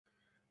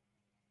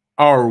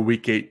Our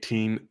Week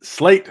 18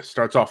 slate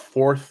starts off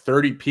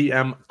 4:30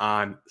 p.m.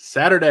 on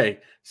Saturday.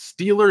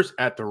 Steelers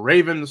at the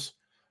Ravens.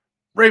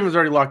 Ravens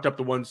already locked up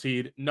the 1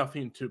 seed.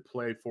 Nothing to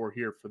play for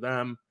here for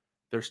them.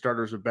 Their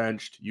starters are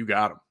benched. You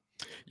got them.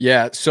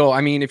 Yeah, so I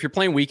mean, if you're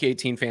playing Week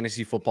 18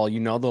 fantasy football, you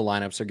know the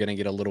lineups are going to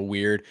get a little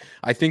weird.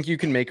 I think you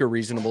can make a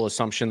reasonable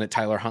assumption that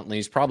Tyler Huntley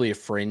is probably a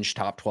fringe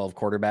top 12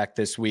 quarterback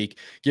this week,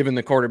 given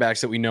the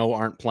quarterbacks that we know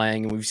aren't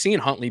playing. And we've seen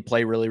Huntley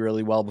play really,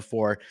 really well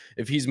before.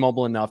 If he's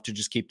mobile enough to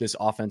just keep this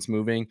offense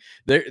moving,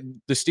 the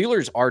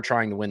Steelers are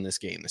trying to win this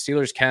game. The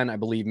Steelers can, I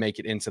believe, make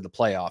it into the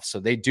playoffs.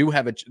 So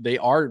they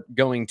are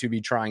going to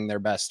be trying their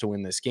best to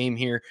win this game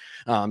here.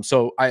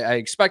 So I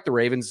expect the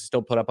Ravens to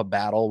still put up a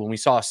battle. When we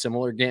saw a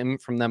similar game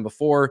from them before,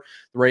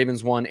 the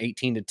Ravens won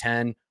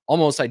 18-10,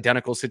 almost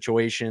identical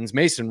situations.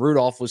 Mason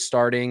Rudolph was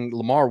starting.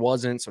 Lamar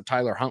wasn't. So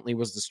Tyler Huntley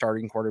was the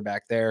starting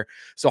quarterback there.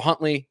 So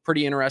Huntley,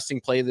 pretty interesting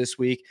play this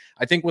week.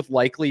 I think with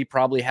likely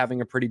probably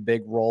having a pretty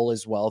big role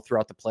as well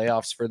throughout the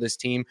playoffs for this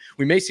team.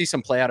 We may see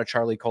some play out of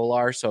Charlie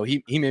Kolar. So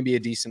he may be a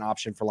decent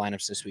option for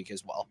lineups this week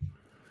as well.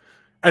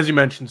 As you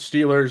mentioned,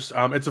 Steelers,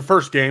 it's the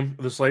first game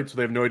of the slate, so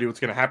they have no idea what's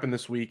going to happen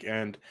this week.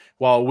 And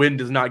while a win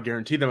does not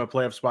guarantee them a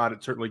playoff spot,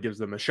 it certainly gives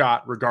them a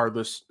shot.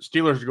 Regardless,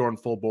 Steelers are going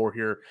full bore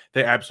here.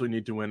 They absolutely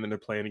need to win, and they're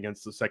playing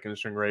against the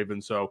second-string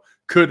Ravens. So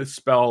could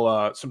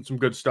spell some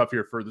good stuff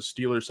here for the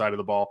Steelers side of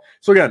the ball.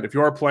 So again, if you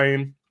are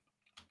playing,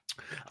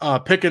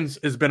 Pickens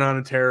has been on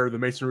a tear. The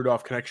Mason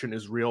Rudolph connection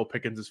is real.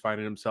 Pickens is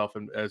finding himself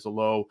as a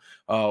low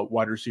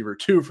wide receiver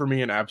 2 for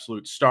me, an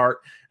absolute start.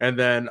 And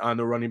then on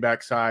the running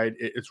back side,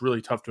 it's really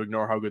tough to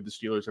ignore how good the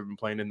Steelers have been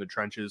playing in the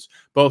trenches.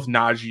 Both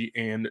Najee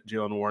and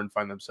Jaylen Warren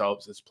find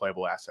themselves as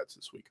playable assets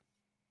this week.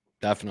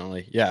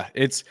 Definitely. Yeah,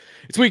 it's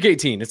Week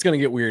 18. It's going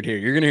to get weird here.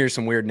 You're going to hear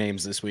some weird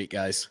names this week,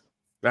 guys.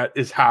 That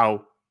is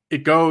how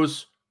it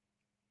goes.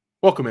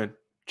 Welcome in,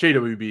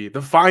 JWB,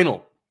 the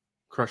final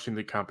Crushing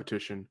the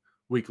Competition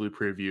weekly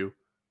preview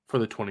for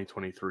the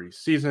 2023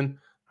 season.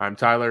 I'm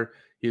Tyler.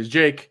 He is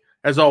Jake.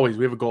 As always,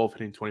 we have a goal of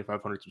hitting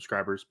 2,500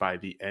 subscribers by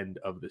the end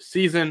of the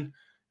season.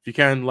 If you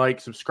can,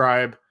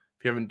 subscribe.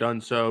 If you haven't done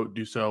so,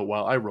 do so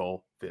while I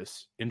roll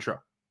this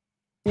intro.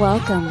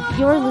 Welcome.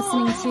 You're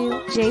listening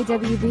to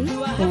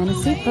JWB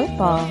Fantasy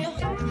Football.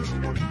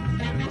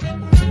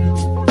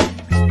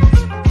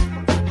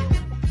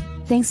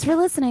 Thanks for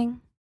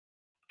listening.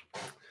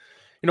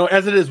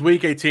 As it is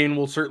Week 18,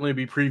 we'll certainly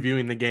be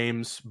previewing the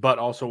games, but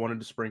also wanted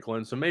to sprinkle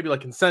in some maybe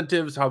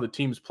incentives, how the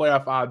team's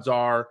playoff odds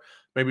are,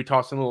 maybe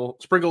sprinkle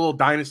a little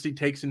dynasty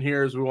takes in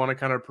here as we want to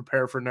kind of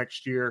prepare for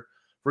next year.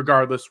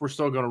 Regardless, we're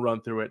still going to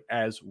run through it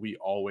as we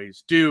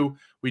always do.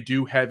 We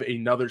do have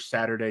another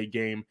Saturday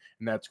game,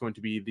 and that's going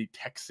to be the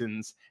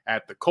Texans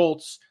at the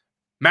Colts.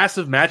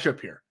 Massive matchup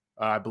here.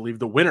 I believe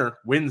the winner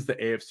wins the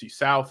AFC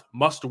South.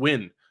 Must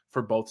win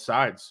for both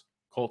sides.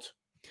 Colts.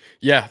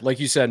 Yeah, like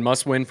you said,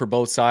 must win for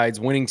both sides.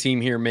 Winning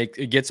team here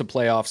gets a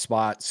playoff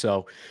spot.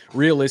 So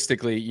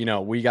realistically,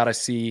 we got to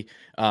see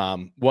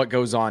what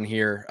goes on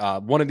here.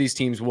 One of these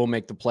teams will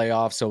make the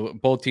playoffs, so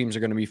both teams are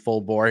going to be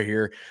full bore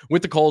here.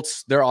 With the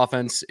Colts, their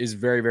offense is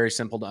very, very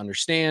simple to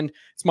understand.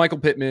 It's Michael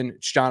Pittman,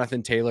 it's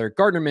Jonathan Taylor,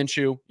 Gardner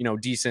Minshew,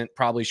 decent,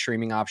 probably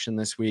streaming option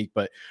this week,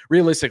 but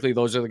realistically,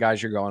 those are the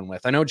guys you're going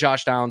with. I know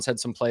Josh Downs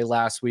had some play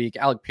last week.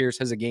 Alec Pierce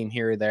has a game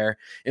here or there.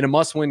 In a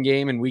must-win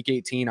game in Week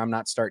 18, I'm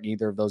not starting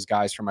either of those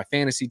guys for my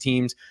fantasy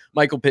teams.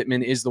 Michael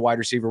Pittman is the wide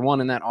receiver 1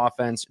 in that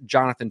offense.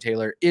 Jonathan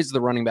Taylor is the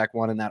running back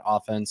 1 in that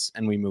offense,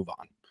 and we move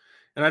on.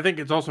 And I think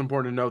it's also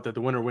important to note that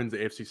the winner wins the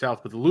AFC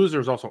South, but the loser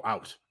is also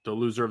out. The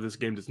loser of this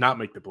game does not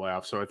make the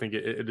playoffs. So I think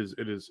it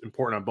is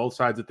important on both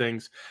sides of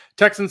things.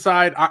 Texan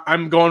side,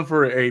 I'm going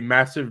for a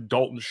massive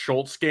Dalton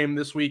Schultz game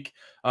this week.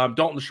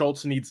 Dalton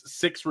Schultz needs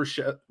 6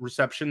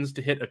 receptions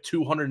to hit a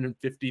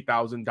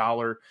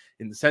 $250,000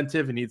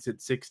 incentive. He needs to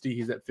hit 60.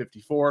 He's at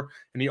 54.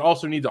 And he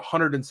also needs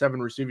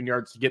 107 receiving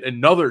yards to get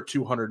another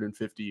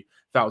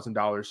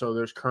 $250,000. So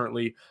there's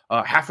currently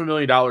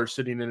 $500,000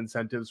 sitting in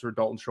incentives for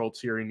Dalton Schultz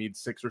here. He needs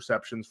 6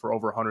 receptions for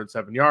over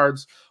 107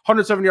 yards.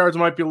 107 yards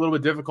might be a little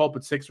bit difficult,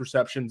 but 6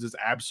 receptions is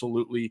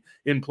absolutely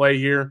in play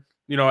here.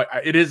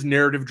 It is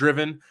narrative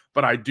driven,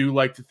 but I do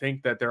like to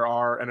think that there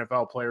are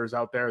NFL players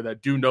out there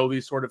that do know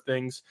these sort of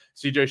things.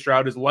 CJ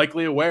Stroud is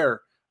likely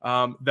aware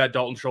that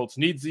Dalton Schultz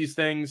needs these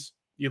things.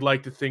 You'd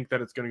like to think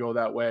that it's going to go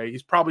that way.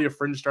 He's probably a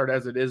fringe start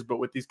as it is, but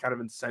with these kind of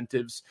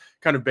incentives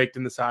kind of baked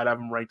in the side, I have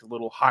him ranked a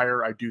little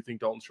higher. I do think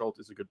Dalton Schultz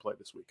is a good play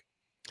this week.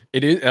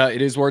 It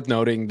is worth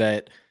noting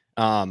that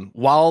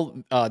while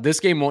this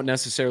game won't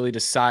necessarily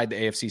decide the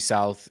AFC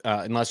South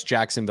unless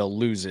Jacksonville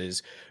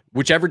loses,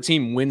 whichever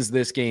team wins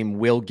this game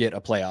will get a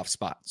playoff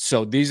spot.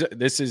 So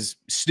this is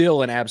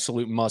still an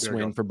absolute must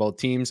win for both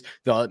teams.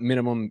 The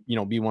minimum,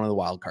 be one of the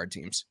wild card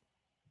teams.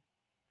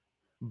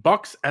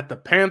 Bucks at the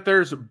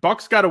Panthers.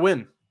 Bucks got to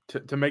win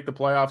to make the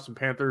playoffs, and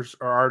Panthers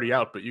are already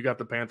out, but you got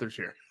the Panthers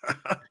here.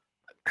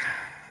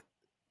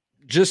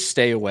 Just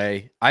stay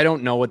away. I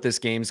don't know what this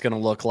game's going to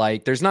look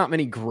like. There's not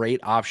many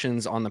great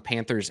options on the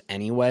Panthers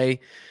anyway.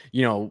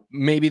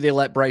 Maybe they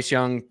let Bryce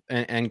Young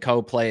and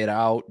co play it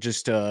out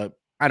just to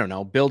I don't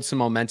know, build some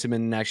momentum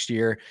in next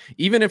year.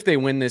 Even if they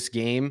win this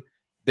game,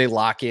 they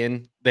lock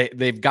in.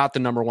 They've got the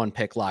number 1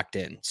 pick locked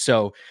in.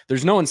 So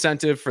there's no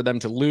incentive for them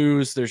to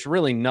lose. There's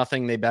really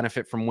nothing they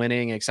benefit from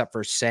winning except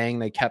for saying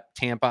they kept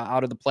Tampa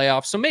out of the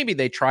playoffs. So maybe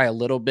they try a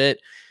little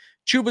bit.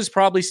 Chuba's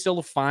probably still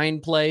a fine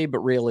play, but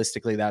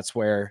realistically, that's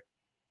where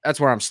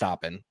I'm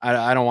stopping.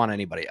 I don't want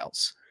anybody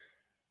else.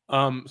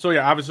 So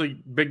yeah,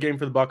 obviously big game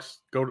for the Bucs.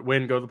 Go to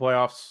the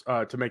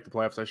playoffs, to make the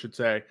playoffs, I should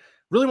say.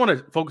 Really want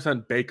to focus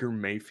on Baker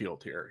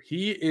Mayfield here.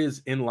 He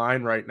is in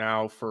line right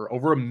now for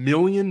over $1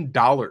 million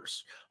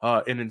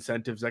in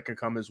incentives that can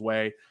come his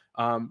way.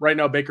 Right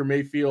now, Baker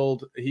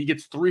Mayfield, he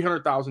gets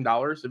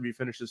 $300,000 if he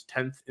finishes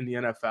 10th in the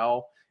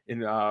NFL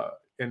in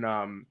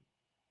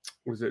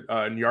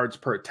yards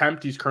per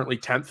attempt. He's currently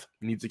 10th.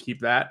 He needs to keep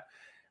that.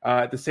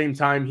 At the same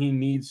time, he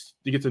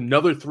gets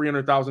another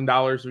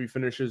 $300,000 if he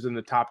finishes in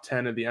the top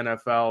 10 of the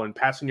NFL in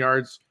passing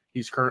yards.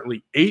 He's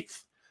currently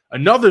 8th.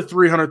 Another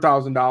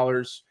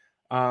 $300,000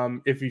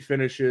 if he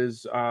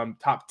finishes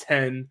top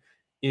 10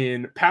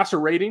 in passer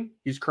rating.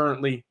 He's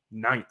currently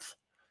 9th.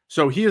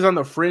 So he is on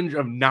the fringe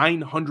of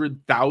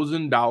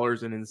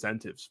 $900,000 in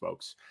incentives,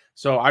 folks.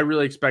 So I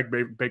really expect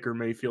Baker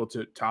Mayfield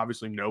to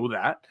obviously know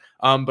that,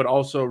 but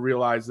also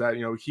realize that,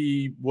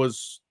 he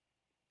was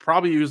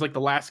like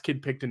the last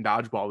kid picked in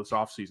dodgeball this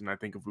offseason. I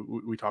think if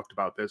we talked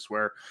about this,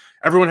 where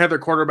everyone had their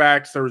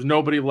quarterbacks. There was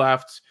nobody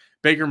left.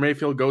 Baker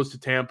Mayfield goes to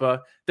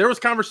Tampa. There was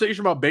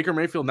conversation about Baker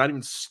Mayfield not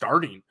even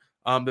starting,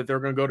 that they're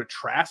going to go to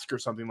Trask or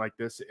something like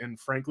this. And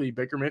frankly,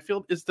 Baker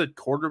Mayfield is the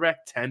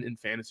quarterback 10 in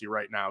fantasy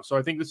right now. So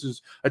I think this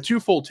is a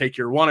twofold take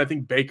here. One, I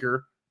think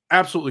Baker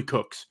absolutely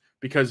cooks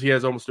because he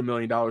has almost $1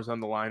 million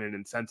on the line in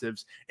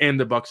incentives, and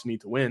the Bucs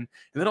need to win.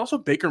 And then also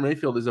Baker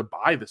Mayfield is a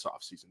buy this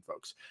offseason,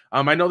 folks.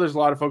 I know there's a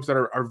lot of folks that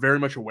are very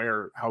much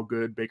aware how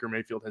good Baker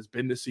Mayfield has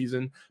been this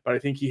season, but I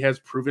think he has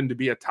proven to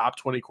be a top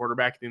 20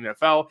 quarterback in the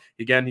NFL.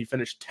 Again, he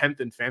finished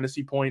 10th in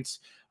fantasy points.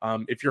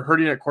 If you're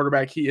hurting at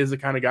quarterback, he is the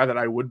kind of guy that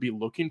I would be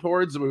looking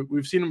towards.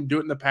 We've seen him do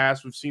it in the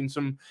past. We've seen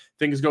some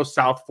things go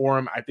south for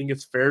him. I think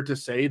it's fair to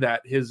say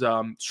that his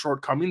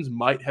shortcomings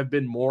might have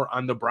been more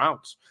on the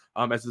Browns,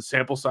 as the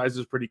sample size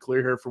is pretty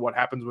clear here for what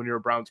happens when you're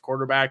a Browns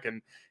quarterback,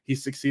 and he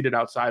succeeded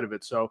outside of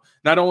it. So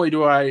not only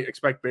do I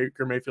expect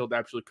Baker Mayfield to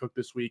actually cook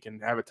this week and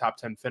have a top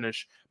 10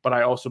 finish, but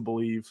I also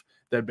believe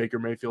that Baker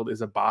Mayfield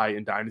is a buy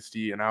in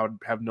Dynasty, and I would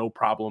have no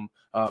problem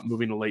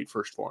moving to late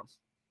first for him.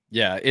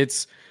 Yeah,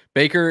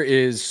 Baker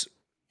is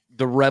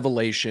the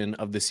revelation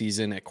of the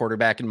season at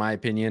quarterback, in my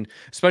opinion,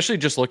 especially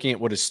just looking at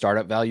what his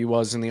startup value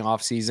was in the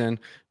offseason.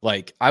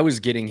 Like, I was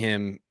getting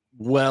him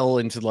well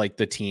into like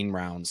the teen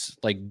rounds,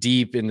 like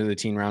deep into the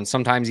teen rounds,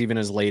 sometimes even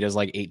as late as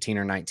like 18th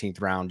or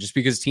 19th round, just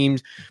because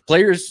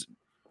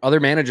other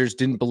managers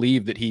didn't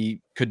believe that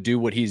he could do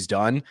what he's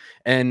done.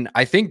 And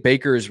I think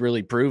Baker has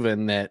really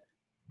proven that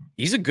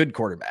he's a good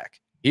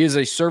quarterback. He is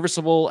a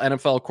serviceable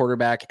NFL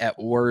quarterback at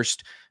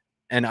worst.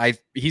 And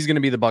he's going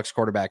to be the Bucs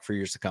quarterback for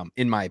years to come,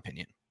 in my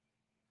opinion.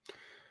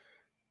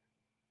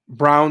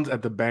 Browns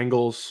at the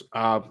Bengals.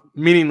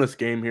 Meaningless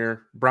game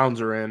here. Browns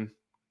are in,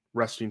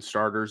 resting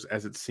starters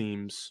as it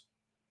seems.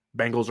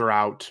 Bengals are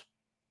out.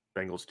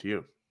 Bengals to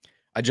you.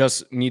 I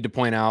just need to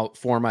point out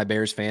for my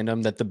Bears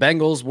fandom that the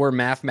Bengals were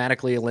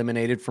mathematically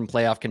eliminated from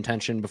playoff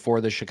contention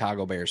before the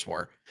Chicago Bears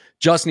were.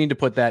 Just need to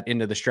put that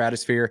into the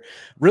stratosphere.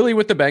 Really,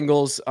 with the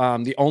Bengals,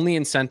 the only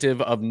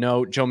incentive of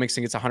note, Joe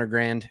Mixon gets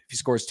 $100,000 if he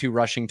scores 2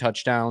 rushing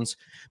touchdowns.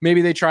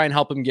 Maybe they try and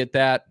help him get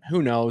that.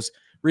 Who knows?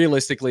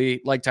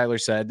 Realistically, like Tyler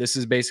said, this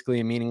is basically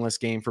a meaningless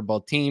game for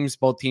both teams.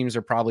 Both teams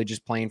are probably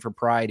just playing for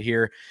pride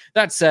here.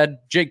 That said,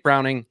 Jake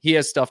Browning, he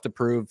has stuff to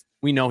prove.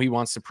 We know he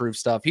wants to prove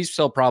stuff. He's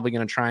still probably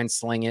going to try and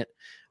sling it.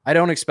 I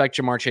don't expect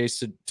Jamar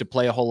Chase to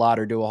play a whole lot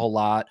or do a whole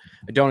lot.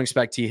 I don't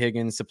expect T.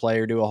 Higgins to play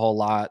or do a whole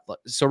lot.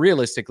 So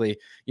realistically,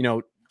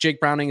 Jake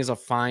Browning is a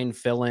fine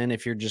fill-in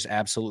if you're just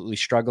absolutely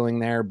struggling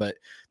there. But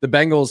the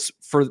Bengals,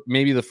 for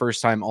maybe the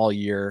first time all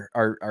year,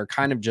 are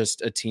kind of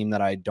just a team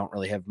that I don't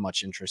really have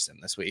much interest in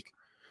this week.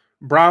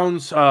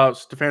 Browns,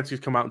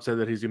 Stefanski's come out and said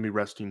that he's going to be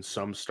resting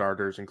some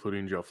starters,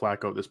 including Joe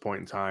Flacco at this point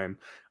in time.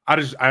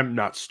 I'm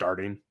not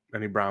starting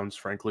any Browns,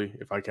 frankly.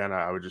 If I can,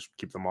 I would just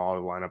keep them all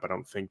in the lineup. I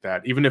don't think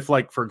that, even if,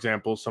 like, for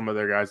example, some of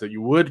their guys that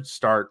you would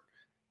start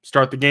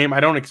the game, I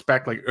don't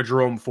expect like a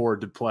Jerome Ford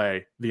to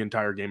play the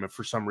entire game if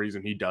for some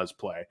reason he does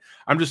play.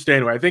 I'm just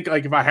staying away. I think,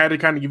 like, if I had to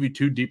kind of give you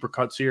 2 deeper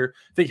cuts here,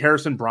 I think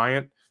Harrison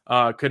Bryant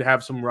could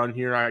have some run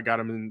here. I got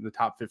him in the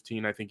top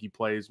 15. I think he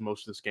plays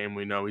most of this game.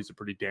 We know he's a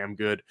pretty damn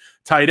good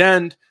tight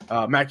end,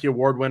 Mackey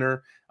Award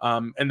winner.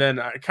 And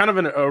then kind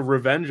of a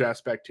revenge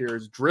aspect here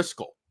is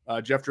Driscoll.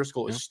 Jeff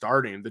Driscoll is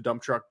starting. The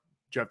dump truck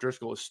Jeff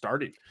Driscoll is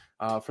starting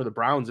for the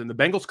Browns, and the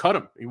Bengals cut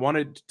him. He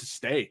wanted to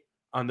stay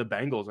on the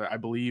Bengals. I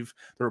believe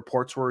the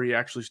reports where he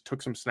actually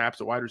took some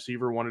snaps at wide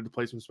receiver, wanted to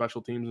play some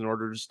special teams in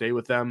order to stay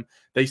with them.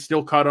 They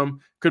still cut him.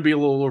 Could be a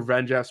little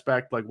revenge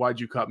aspect, like, why'd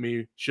you cut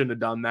me? Shouldn't have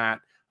done that.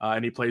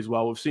 And he plays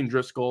well. We've seen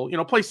Driscoll,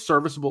 play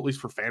serviceable, at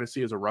least for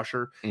fantasy, as a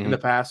rusher in the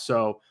past.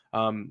 So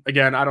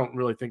Again, I don't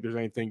really think there's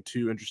anything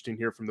too interesting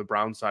here from the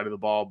Browns side of the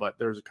ball, but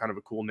there's a kind of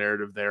a cool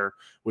narrative there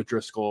with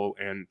Driscoll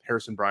and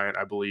Harrison Bryant,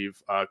 I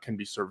believe, can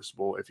be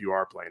serviceable if you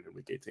are playing in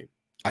Week 18.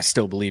 I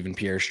still believe in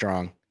Pierre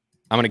Strong.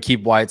 I'm going to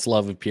keep Wyatt's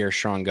love of Pierre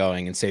Strong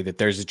going and say that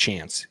there's a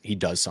chance he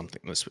does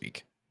something this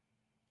week.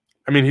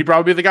 I mean, he'd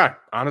probably be the guy.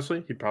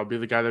 Honestly, he'd probably be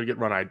the guy that would get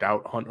run. I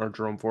doubt Hunt or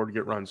Jerome Ford to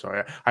get run. So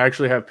I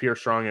actually have Pierre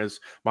Strong as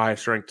my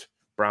strength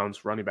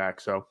Browns running back.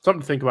 So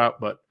something to think about,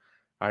 but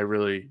I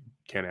really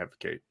can't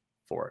advocate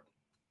for it.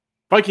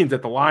 Vikings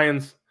at the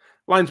Lions.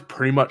 Lions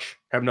pretty much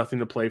have nothing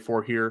to play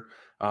for here,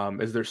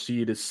 as their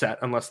seed is set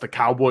unless the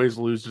Cowboys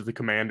lose to the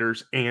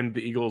Commanders and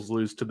the Eagles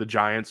lose to the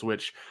Giants,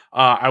 which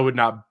I would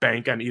not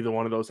bank on either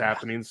one of those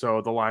happening. So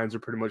the Lions are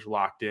pretty much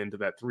locked into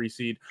that 3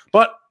 seed.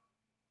 But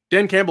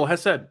Dan Campbell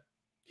has said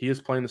he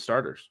is playing the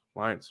starters,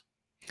 Lions.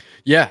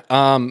 Yeah,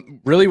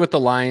 really with the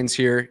Lions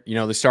here,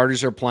 the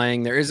starters are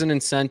playing. There is an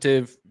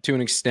incentive to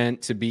an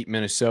extent to beat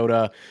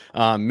Minnesota.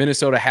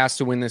 Minnesota has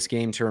to win this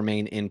game to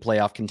remain in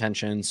playoff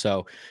contention.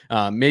 So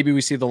maybe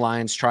we see the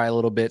Lions try a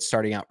little bit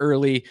starting out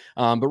early.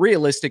 But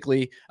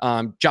realistically,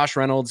 Josh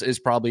Reynolds is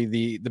probably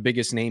the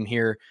biggest name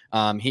here.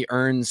 He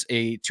earns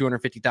a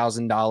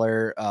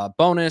 $250,000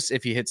 bonus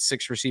if he hits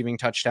 6 receiving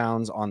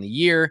touchdowns on the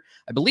year.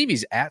 I believe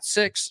he's at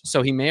 6,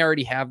 so he may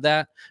already have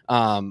that.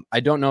 I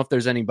don't know if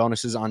there's any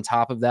bonuses on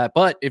top of that,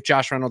 but if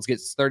Josh Reynolds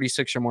gets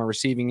 36 or more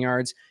receiving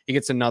yards, he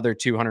gets another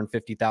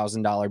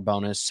 $250,000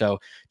 bonus. So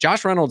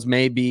Josh Reynolds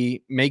may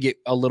get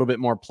a little bit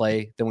more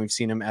play than we've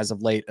seen him as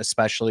of late,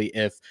 especially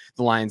if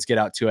the Lions get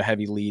out to a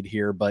heavy lead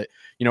here. But,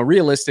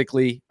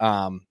 realistically,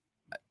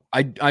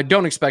 I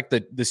don't expect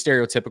the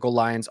stereotypical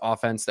Lions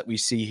offense that we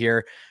see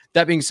here.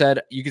 That being said,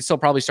 you can still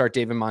probably start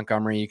David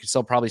Montgomery. You can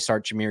still probably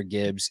start Jahmyr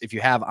Gibbs. If you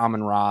have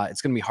Amon-Ra,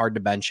 it's going to be hard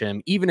to bench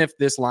him. Even if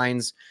this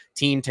Lions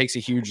team takes a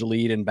huge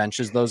lead and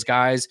benches those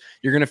guys,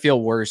 you're going to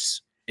feel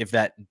worse if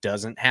that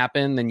doesn't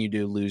happen than you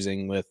do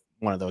losing with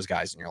one of those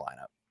guys in your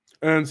lineup.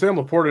 And Sam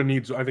Laporta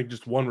needs, I think,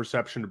 just 1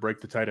 reception to break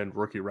the tight end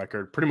rookie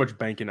record. Pretty much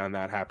banking on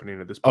that happening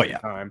at this point in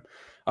time.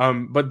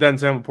 But then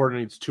Sam Laporta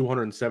needs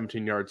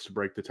 217 yards to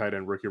break the tight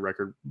end rookie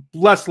record.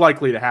 Less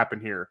likely to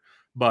happen here,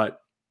 but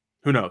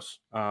who knows?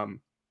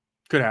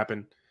 Could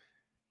happen.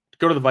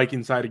 Go to the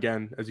Vikings side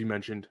again, as you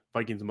mentioned.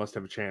 Vikings must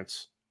have a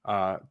chance.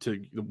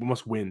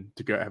 Must win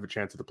to have a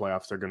chance at the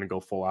playoffs. They're going to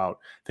go full out.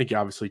 I think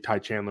obviously Ty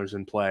Chandler's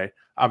in play.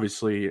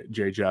 Obviously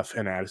J. Jeff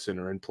and Addison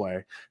are in play.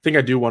 I think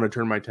I do want to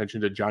turn my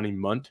attention to Johnny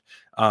Munt.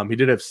 He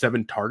did have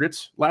 7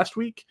 targets last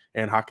week,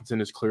 and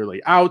Hockenson is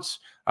clearly out.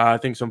 I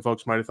think some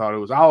folks might have thought it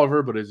was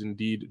Oliver, but is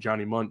indeed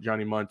Johnny Munt.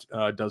 Johnny Munt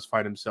does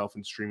find himself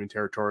in streaming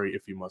territory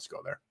if you must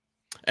go there.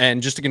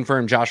 And just to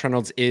confirm, Josh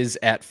Reynolds is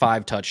at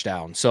 5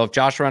 touchdowns. So if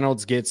Josh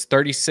Reynolds gets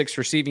 36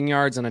 receiving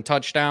yards and a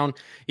touchdown,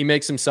 he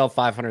makes himself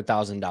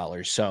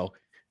 $500,000. So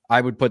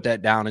I would put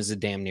that down as a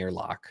damn near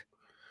lock.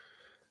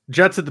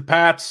 Jets at the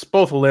Pats,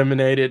 both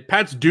eliminated.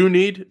 Pats do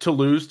need to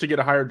lose to get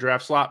a higher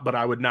draft slot, but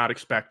I would not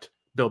expect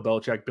Bill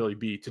Belichick, Billy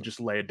B, to just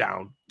lay it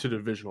down to the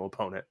divisional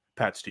opponent.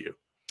 Pats to you.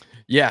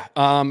 Yeah.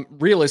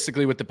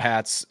 Realistically, with the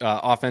Pats,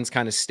 offense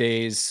kind of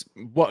stays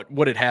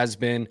what it has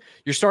been.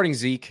 You're starting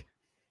Zeke.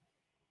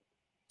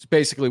 It's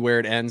basically where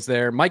it ends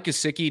there. Mike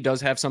Gesicki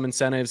does have some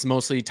incentives,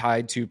 mostly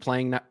tied to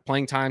playing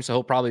time, so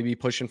he'll probably be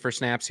pushing for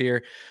snaps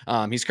here.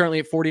 He's currently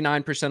at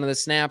 49% of the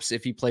snaps.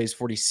 If he plays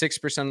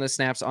 46% of the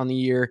snaps on the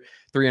year,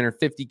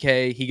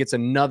 $350K. He gets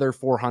another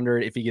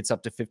 400 if he gets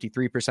up to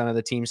 53% of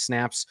the team's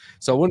snaps.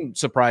 So it wouldn't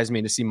surprise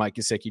me to see Mike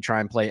Gesicki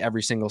try and play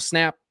every single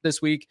snap this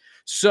week.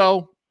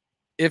 So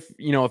if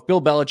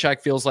Bill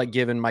Belichick feels like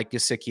giving Mike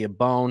Gesicki a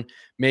bone,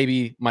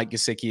 maybe Mike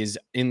Gesicki is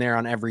in there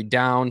on every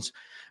downs.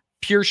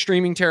 Pure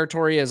streaming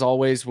territory, as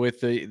always,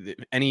 with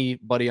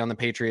anybody on the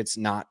Patriots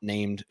not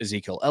named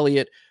Ezekiel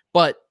Elliott.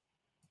 But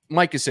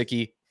Mike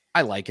Gesicki,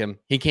 I like him.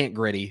 He can't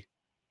gritty,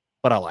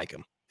 but I like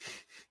him.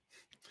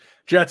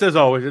 Jets, as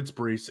always, it's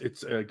Brees.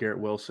 It's Garrett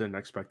Wilson. I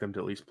expect them to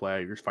at least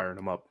play. You're just firing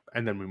them up,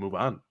 and then we move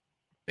on.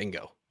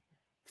 Bingo.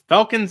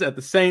 Falcons at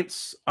the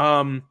Saints.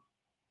 The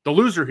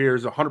loser here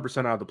is 100%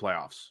 out of the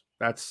playoffs.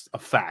 That's a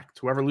fact.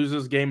 Whoever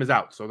loses this game is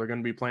out, so they're going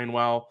to be playing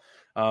well.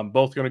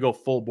 Both going to go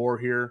full bore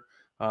here.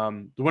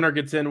 The winner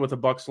gets in with a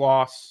Bucs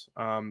loss.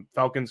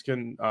 Falcons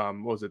can, I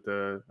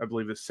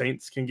believe the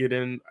Saints can get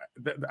in.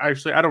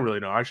 Actually, I don't really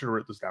know. I should have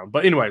written this down.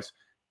 But anyways,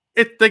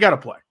 they got to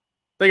play.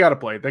 They got to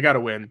play. They got to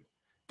win.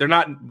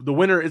 The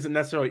winner isn't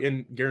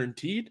necessarily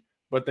guaranteed,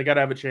 but they got to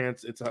have a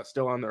chance. It's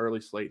still on the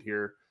early slate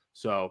here.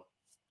 So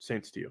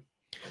Saints to you.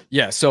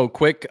 Yeah. So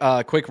quick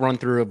run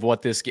through of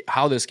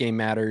how this game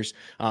matters.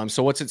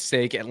 So what's at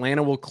stake?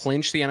 Atlanta will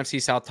clinch the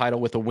NFC South title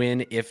with a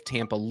win if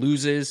Tampa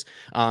loses.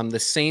 The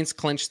Saints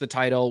clinch the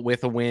title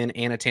with a win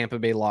and a Tampa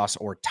Bay loss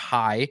or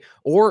tie,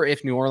 or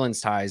if New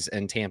Orleans ties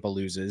and Tampa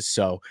loses.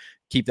 So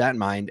keep that in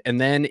mind. And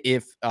then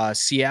if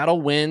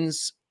Seattle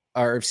wins,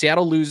 or if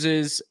Seattle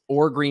loses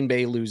or Green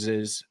Bay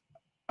loses,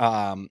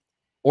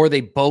 or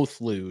they both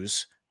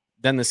lose,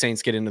 then the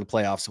Saints get into the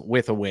playoffs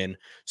with a win.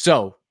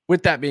 So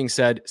with that being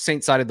said,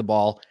 Saints side of the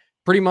ball,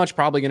 pretty much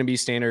probably going to be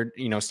standard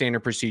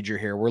procedure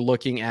here. We're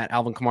looking at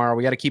Alvin Kamara.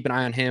 We got to keep an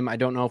eye on him. I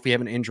don't know if we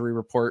have an injury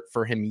report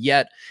for him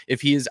yet.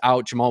 If he is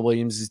out, Jamal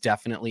Williams is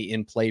definitely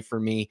in play for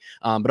me.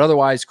 But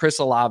otherwise, Chris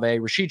Olave,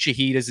 Rashid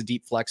Shaheed is a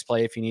deep flex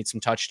play if you need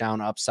some touchdown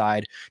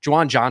upside.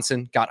 Juwan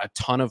Johnson got a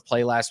ton of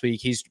play last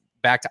week. He's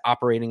back to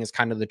operating as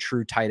kind of the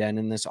true tight end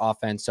in this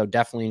offense, so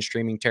definitely in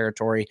streaming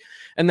territory.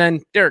 And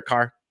then Derek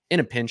Carr in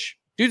a pinch.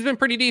 Dude's been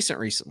pretty decent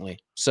recently.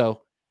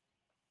 So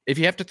if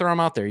you have to throw him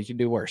out there, you can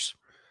do worse.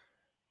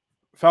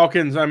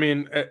 Falcons, I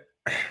mean,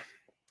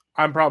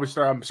 I'm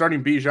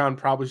starting Bijan,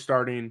 probably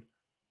starting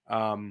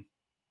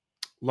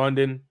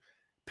London.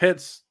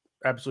 Pitts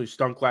absolutely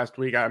stunk last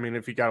week. I mean,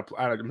 if you got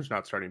I'm just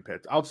not starting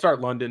Pitts. I'll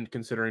start London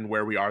considering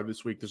where we are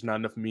this week. There's not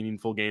enough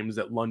meaningful games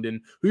that London,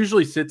 who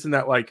usually sits in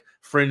that like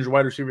fringe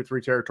wide receiver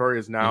 3 territory,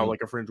 is now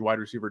like a fringe wide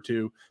receiver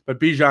 2. But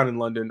Bijan and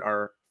London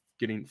are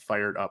getting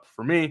fired up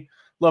for me.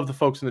 Love the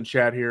folks in the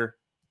chat here.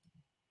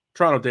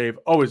 Toronto Dave,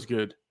 always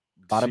good.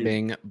 Bada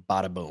bing,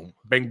 bada boom.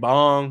 Bing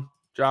bong.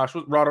 Josh,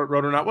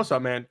 Rotonaut, what's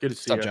up, man? Good to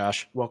see you. What's up,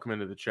 Josh? Welcome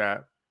into the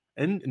chat.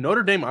 And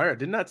Notre Dame, I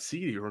did not see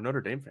you were a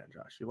Notre Dame fan,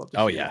 Josh. You love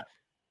to see that.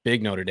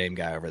 Big Notre Dame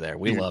guy over there.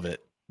 We love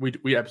it.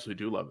 We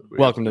absolutely do love it.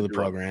 Welcome to the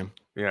program.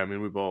 Yeah, I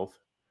mean, we both.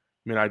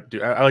 I mean, I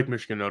do. I like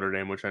Michigan, Notre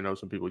Dame, which I know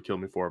some people would kill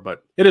me for,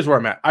 but it is where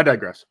I'm at. I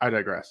digress.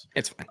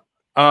 It's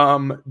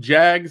fine.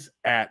 Jags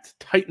at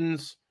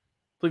Titans.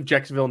 I believe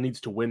Jacksonville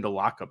needs to win to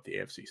lock up the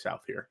AFC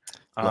South here.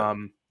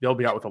 They'll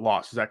be out with a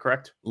loss. Is that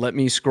correct? Let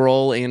me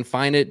scroll and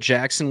find it.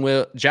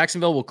 Jacksonville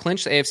will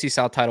clinch the AFC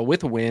South title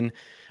with a win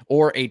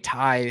or a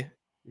tie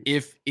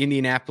if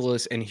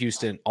Indianapolis and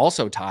Houston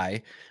also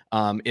tie.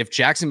 If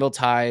Jacksonville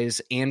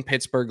ties and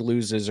Pittsburgh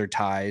loses or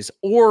ties,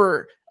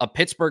 or a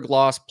Pittsburgh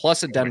loss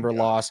plus a Denver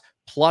loss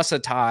plus a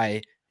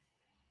tie,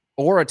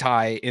 or a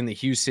tie in the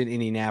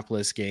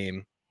Houston-Indianapolis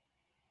game.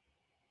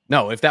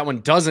 No, if that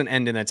one doesn't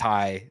end in a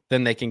tie,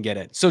 then they can get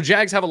it. So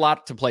Jags have a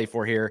lot to play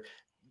for here.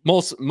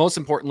 Most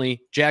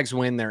importantly, Jags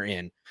win, they're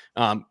in.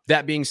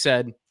 That being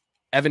said,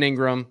 Evan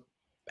Ingram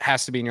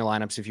has to be in your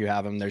lineups if you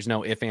have him. There's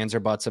no ifs, ands, or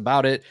buts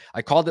about it.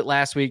 I called it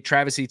last week.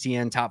 Travis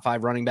Etienne, top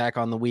 5 running back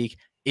on the week.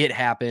 It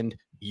happened.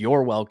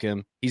 You're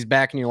welcome. He's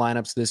back in your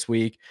lineups this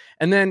week.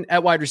 And then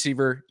at wide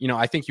receiver,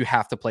 I think you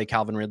have to play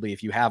Calvin Ridley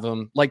if you have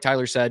him. Like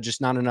Tyler said, just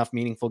not enough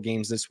meaningful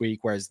games this week,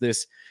 whereas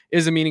this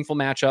is a meaningful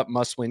matchup,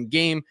 must-win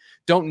game.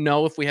 Don't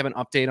know if we have an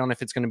update on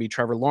if it's going to be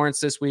Trevor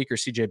Lawrence this week or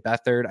CJ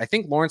Beathard. I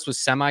think Lawrence was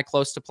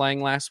semi-close to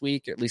playing last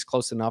week, at least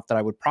close enough that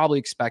I would probably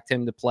expect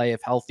him to play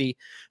if healthy,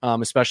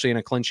 especially in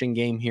a clinching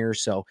game here.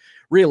 So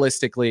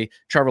realistically,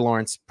 Trevor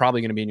Lawrence probably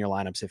going to be in your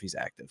lineups if he's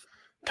active.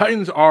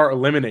 Titans are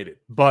eliminated,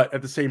 but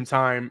at the same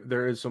time,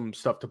 there is some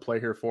stuff to play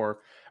here for.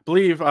 I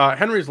believe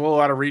Henry's a little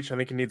out of reach. I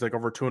think he needs like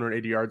over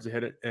 280 yards to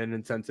hit it an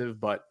incentive,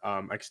 but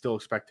I still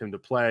expect him to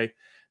play.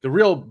 The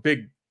real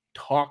big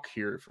talk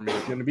here for me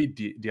is going to be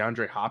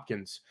DeAndre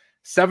Hopkins.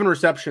 7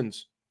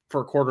 receptions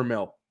for a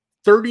 $250,000,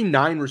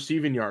 39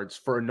 receiving yards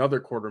for another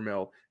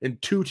 $250,000,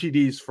 and 2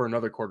 TDs for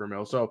another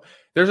 $250,000. So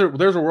there's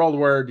a world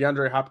where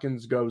DeAndre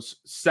Hopkins goes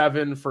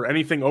 7 for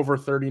anything over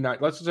 39.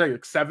 Let's just say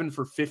like 7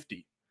 for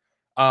 50.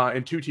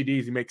 And 2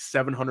 TDs, he makes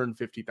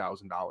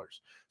 $750,000.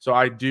 So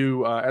I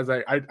do,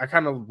 I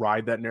kind of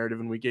ride that narrative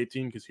in week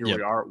 18 because here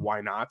we are. Why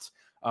not?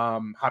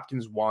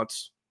 Hopkins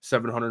wants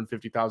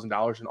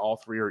 $750,000, and all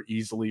 3 are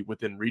easily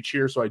within reach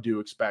here. So I do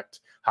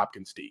expect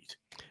Hopkins to eat.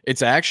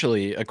 It's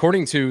actually,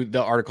 according to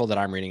the article that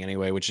I'm reading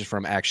anyway, which is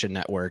from Action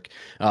Network,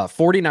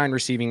 49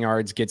 receiving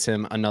yards gets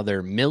him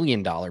another $1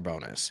 million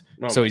bonus.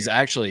 So he's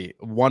actually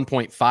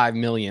 1.5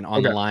 million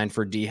on the line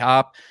for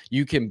D-Hop.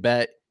 You can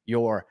bet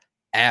your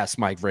ass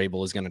Mike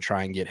Vrabel is going to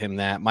try and get him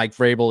that. Mike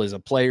Vrabel is a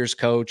player's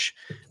coach.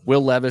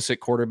 Will Levis at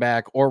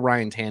quarterback or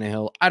Ryan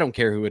Tannehill. I don't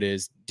care who it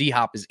is.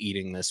 D-Hop is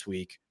eating this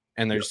week.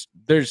 And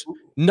there's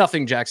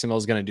nothing Jacksonville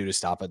is going to do to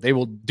stop it. They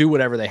will do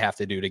whatever they have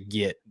to do to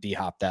get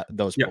D-Hop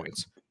those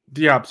points.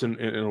 D-Hop's in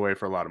a way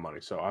for a lot of money.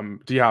 So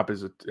I'm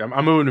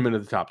moving him into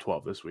the top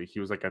 12 this week. He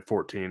was like at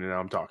 14 and now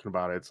I'm talking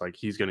about it. It's like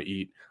he's going to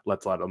eat.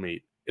 Let's let him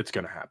eat. It's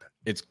going to happen.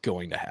 It's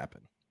going to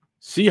happen.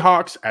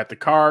 Seahawks at the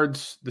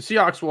Cards. The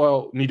Seahawks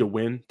will need to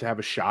win to have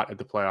a shot at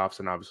the playoffs,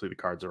 and obviously the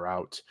Cards are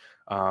out.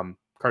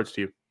 Cards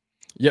to you.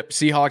 Yep,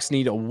 Seahawks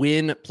need a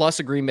win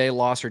plus a Green Bay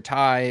loss or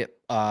tie.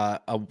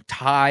 A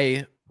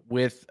tie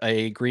with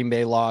a Green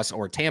Bay loss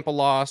or Tampa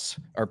loss,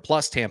 or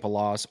plus Tampa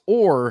loss,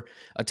 or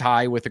a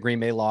tie with a Green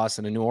Bay loss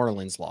and a New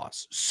Orleans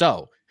loss.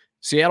 So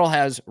Seattle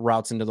has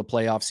routes into the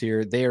playoffs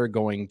here. They are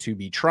going to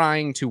be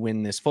trying to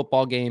win this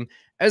football game.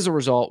 As a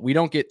result, we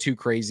don't get too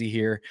crazy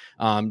here.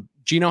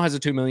 Geno has a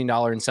 $2 million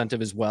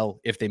incentive as well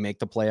if they make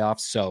the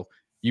playoffs. So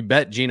you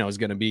bet Geno is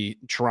going to be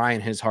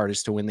trying his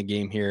hardest to win the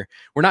game here.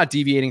 We're not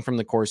deviating from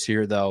the course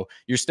here, though.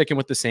 You're sticking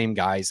with the same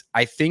guys.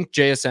 I think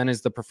JSN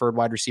is the preferred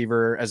wide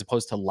receiver as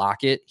opposed to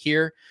Lockett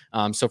here.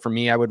 So for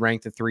me, I would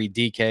rank the 3: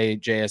 DK,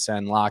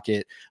 JSN,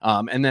 Lockett.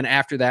 And then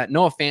after that,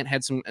 Noah Fant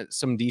had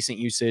some decent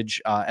usage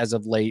as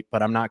of late,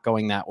 but I'm not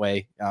going that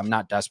way. I'm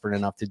not desperate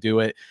enough to do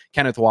it.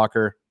 Kenneth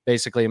Walker,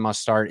 basically a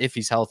must start if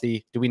he's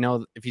healthy. Do we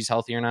know if he's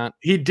healthy or not?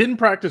 He didn't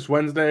practice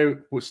Wednesday.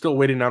 We're still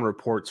waiting on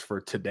reports for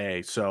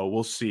today, so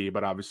we'll see.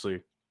 But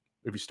obviously,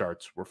 if he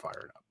starts, we're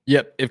firing up.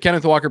 Yep. If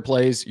Kenneth Walker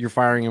plays, you're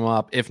firing him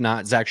up. If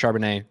not, Zach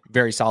Charbonnet,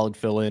 very solid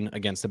fill-in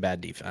against a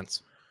bad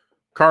defense.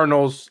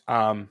 Cardinals,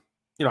 I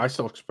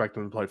still expect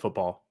them to play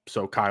football.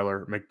 So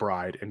Kyler,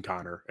 McBride, and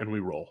Connor, and we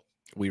roll.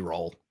 We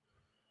roll.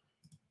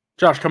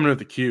 Josh, coming in with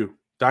the queue.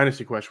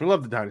 Dynasty question. We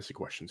love the dynasty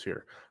questions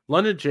here.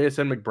 London,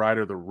 JSN, McBride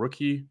are the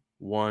rookie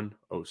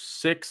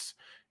 106.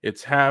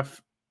 It's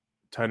half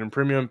tight end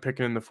premium,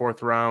 picking in the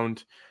 4th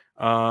round.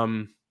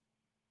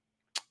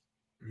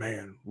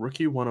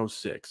 Rookie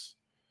 106.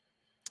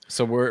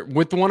 So we're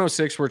with the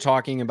 106, we're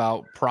talking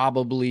about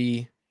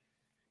probably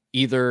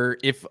either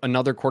if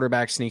another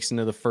quarterback sneaks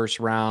into the 1st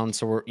round,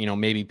 so we're,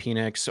 maybe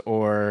Penix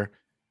or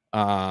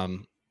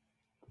Jaden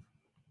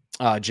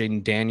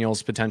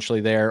Daniels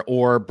potentially there,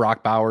 or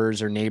Brock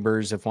Bowers or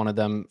Neighbors if one of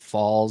them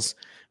falls.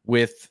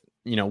 With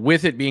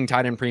it being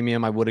tight end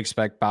premium, I would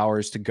expect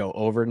Bowers to go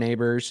over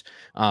Neighbors.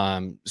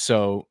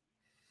 So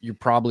you're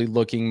probably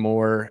looking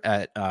more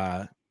at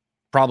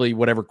probably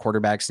whatever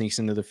quarterback sneaks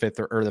into the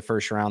 5th or the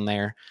 1st round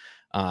there.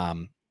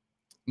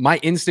 My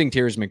instinct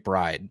here is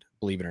McBride,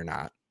 believe it or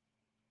not.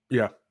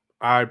 Yeah,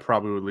 I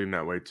probably would lean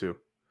that way too.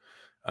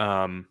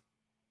 I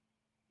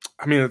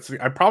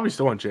probably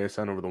still want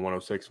JSN over the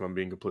 106 if I'm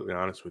being completely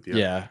honest with you.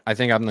 Yeah, I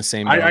think I'm the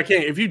same. I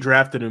can't. If you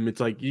drafted him, it's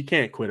like you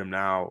can't quit him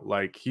now.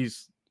 Like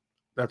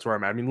that's where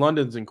I'm at. I mean,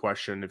 London's in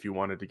question if you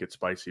wanted to get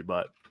spicy,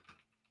 but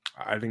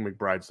I think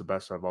McBride's the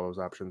best of all those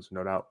options,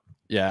 no doubt.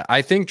 Yeah,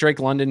 I think Drake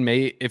London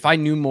if I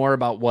knew more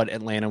about what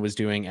Atlanta was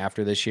doing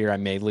after this year, I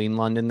may lean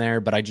London there,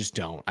 but I just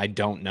don't. I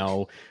don't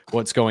know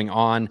what's going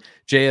on.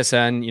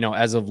 JSN,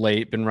 as of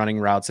late, been running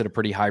routes at a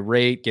pretty high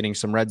rate, getting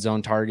some red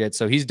zone targets.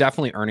 So he's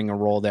definitely earning a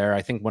role there.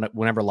 I think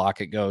whenever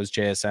Lockett goes,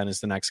 JSN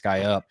is the next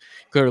guy up.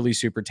 Clearly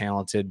super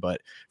talented,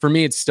 but for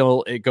me, it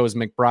goes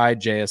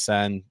McBride,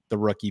 JSN, the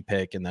rookie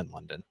pick, and then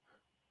London.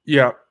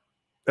 Yeah,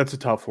 that's a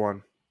tough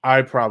one.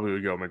 I probably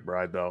would go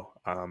McBride, though.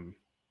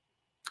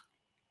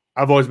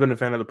 I've always been a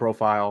fan of the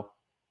profile.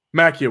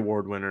 Mackey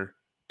Award winner.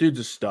 Dude's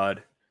a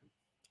stud.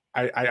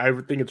 I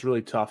think it's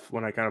really tough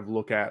when I kind of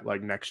look at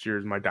like next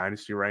year's my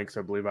dynasty ranks.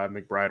 I believe I have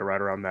McBride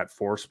right around that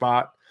 4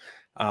 spot.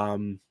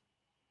 And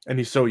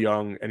he's so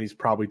young, and he's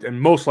probably and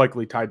most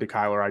likely tied to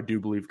Kyler. I do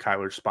believe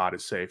Kyler's spot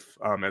is safe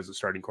as the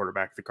starting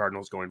quarterback for the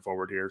Cardinals going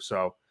forward here.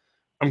 So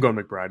I'm going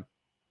McBride.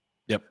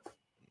 Yep.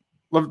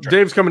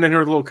 Dave's coming in here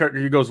with a little.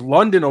 He goes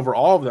London over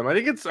all of them. I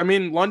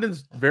think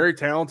London's very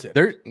talented.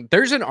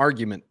 There's an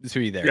argument to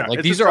be there.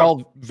 Yeah, these are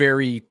all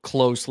very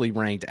closely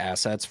ranked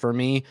assets for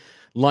me.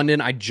 London,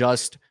 I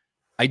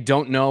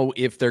don't know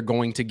if they're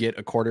going to get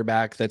a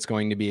quarterback that's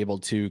going to be able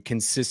to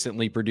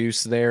consistently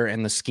produce there,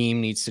 and the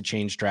scheme needs to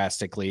change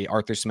drastically.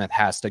 Arthur Smith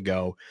has to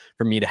go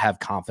for me to have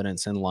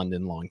confidence in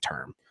London long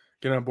term.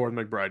 Get on board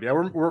with McBride. Yeah,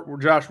 we're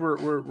Josh.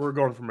 We're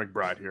going for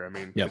McBride here. I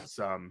mean, It's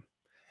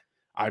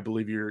I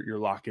believe you're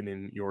locking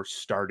in your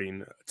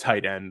starting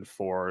tight end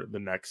for the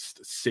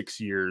next 6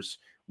 years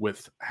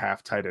with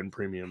half tight end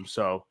premium.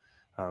 So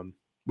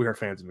we are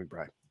fans of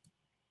McBride.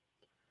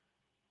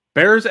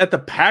 Bears at the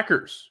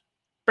Packers.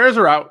 Bears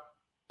are out.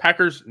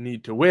 Packers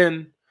need to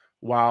win.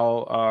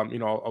 While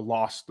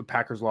the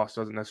Packers loss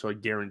doesn't necessarily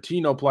guarantee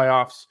no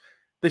playoffs,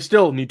 they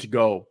still need to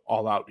go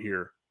all out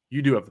here.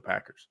 You do have the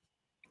Packers.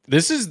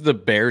 This is the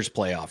Bears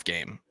playoff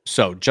game,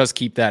 so just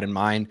keep that in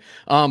mind.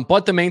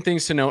 But the main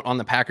things to note on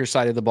the Packers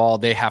side of the ball,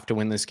 they have to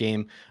win this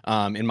game.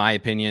 In my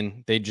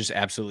opinion, they just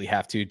absolutely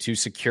have to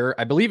secure.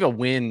 I believe a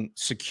win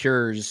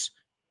secures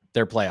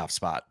their playoff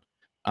spot.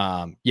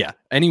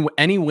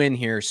 Any win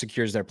here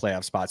secures their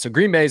playoff spot. So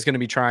Green Bay is going to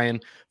be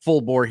trying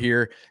full bore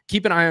here.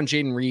 Keep an eye on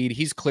Jaden Reed.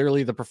 He's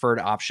clearly the preferred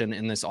option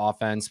in this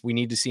offense. We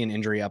need to see an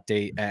injury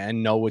update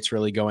and know what's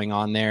really going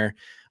on there.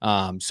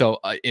 So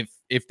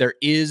if there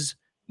is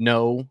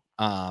no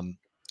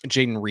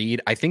Jaden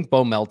Reed, I think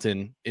Bo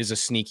Melton is a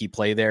sneaky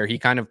play there. He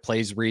kind of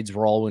plays Reed's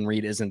role when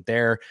Reed isn't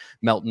there.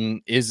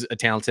 Melton is a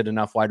talented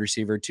enough wide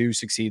receiver to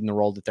succeed in the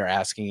role that they're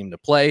asking him to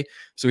play.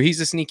 So he's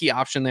a sneaky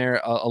option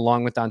there,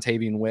 along with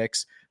Dontavian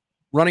Wicks.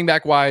 Running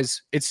back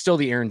wise, it's still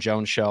the Aaron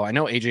Jones show. I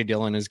know AJ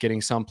Dillon is getting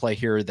some play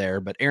here or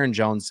there, but Aaron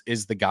Jones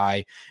is the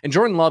guy. And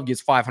Jordan Love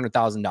gets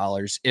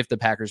 $500,000 if the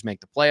Packers make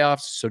the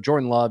playoffs. So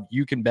Jordan Love,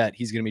 you can bet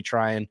he's going to be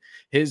trying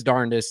his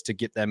darndest to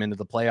get them into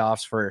the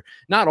playoffs for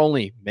not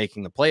only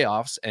making the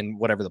playoffs and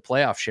whatever the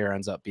playoff share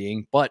ends up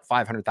being, but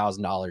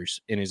 $500,000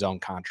 in his own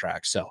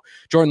contract. So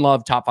Jordan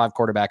Love, top 5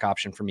 quarterback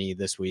option for me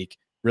this week.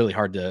 Really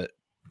hard to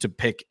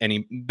pick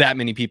that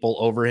many people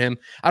over him.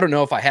 I don't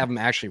know if I have him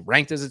actually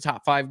ranked as a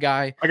top 5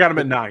 guy. I got him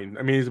at 9.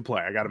 I mean, he's a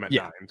play. I got him at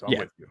 9. So I'm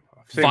with you.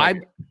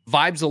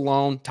 Vibes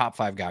alone, top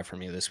 5 guy for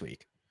me this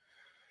week.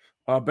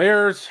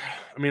 Bears.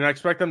 I mean, I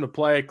expect them to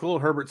play. Khalil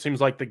Herbert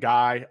seems like the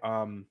guy.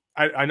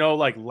 I know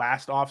like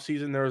last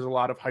offseason, there was a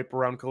lot of hype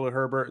around Khalil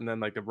Herbert, and then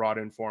like they brought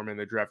in Foreman,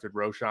 they drafted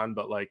Roshan,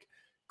 but like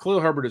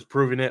Khalil Herbert has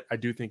proven it. I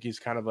do think he's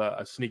kind of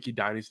a sneaky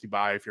dynasty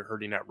buy if you're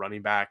hurting at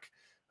running back.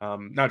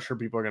 Not sure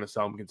people are going to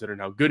sell him considering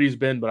how good he's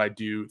been, but I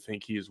do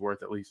think he is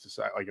worth at least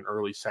like an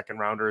early second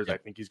rounder. I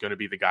think he's going to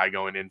be the guy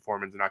going in.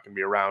 Foreman's not going to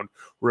be around.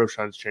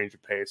 Roschon's changed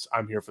of pace.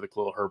 I'm here for the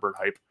Khalil Herbert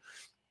hype.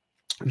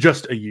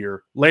 Just a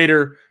year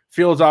later,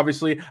 Fields,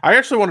 obviously. I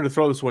actually wanted to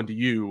throw this one to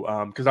you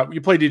because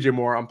you play DJ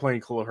Moore. I'm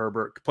playing Khalil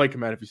Herbert. Play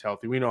Kmet if he's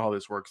healthy. We know how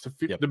this works.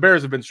 The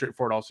Bears have been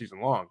straightforward all season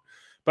long.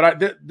 But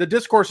the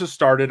discourse has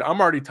started. I'm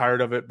already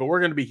tired of it, but we're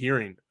going to be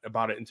hearing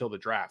about it until the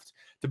draft.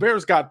 The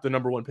Bears got the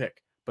number 1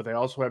 pick, but they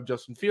also have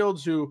Justin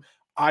Fields, who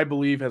I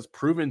believe has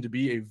proven to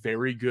be a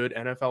very good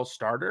NFL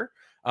starter.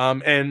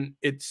 And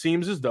it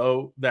seems as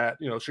though that,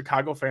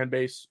 Chicago fan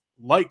base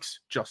likes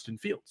Justin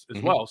Fields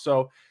as well.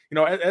 So,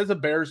 as a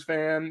Bears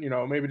fan,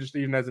 maybe just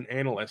even as an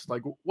analyst,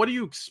 like, what do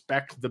you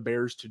expect the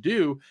Bears to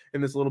do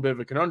in this little bit of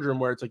a conundrum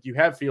where it's like you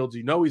have Fields,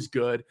 he's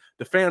good,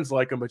 the fans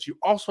like him, but you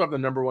also have the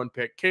number 1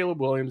 pick.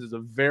 Caleb Williams is a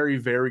very,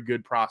 very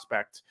good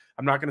prospect.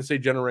 I'm not going to say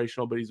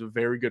generational, but he's a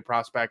very good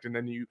prospect. And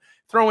then you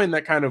throw in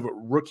that kind of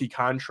rookie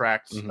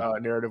contract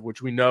narrative,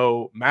 which we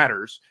know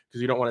matters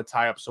because you don't want to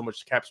tie up so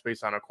much cap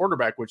space on a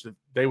quarterback, which the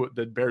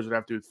Bears would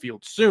have to do with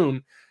Fields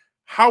soon.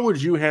 How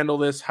would you handle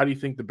this? How do you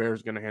think the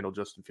Bears are going to handle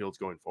Justin Fields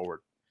going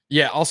forward?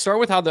 Yeah, I'll start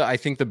with how I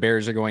think the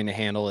Bears are going to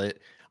handle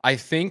it. I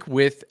think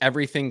with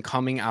everything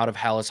coming out of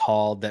Hallis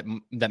Hall that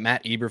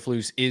Matt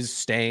Eberflus is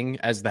staying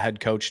as the head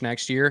coach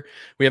next year.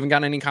 We haven't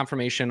gotten any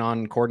confirmation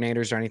on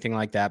coordinators or anything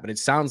like that, but it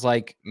sounds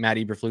like Matt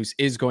Eberflus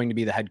is going to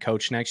be the head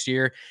coach next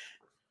year.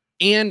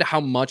 And how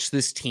much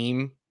this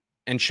team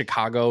and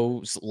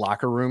Chicago's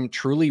locker room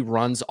truly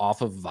runs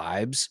off of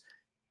vibes.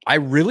 I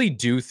really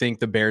do think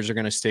the Bears are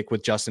going to stick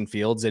with Justin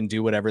Fields and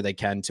do whatever they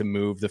can to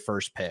move the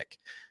first pick.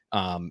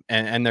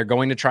 And they're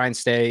going to try and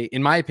stay,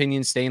 in my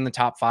opinion, stay in the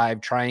top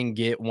 5, try and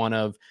get one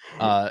of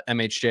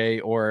MHJ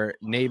or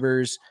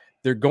Neighbors.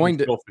 They're going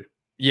to,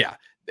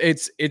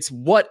 it's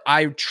what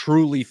I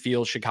truly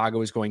feel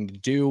Chicago is going to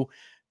do.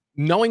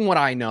 Knowing what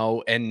I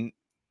know, and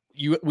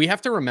we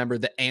have to remember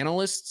the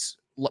analysts,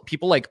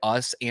 people like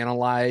us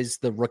analyze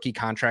the rookie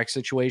contract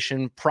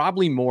situation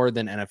probably more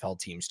than NFL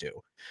teams do,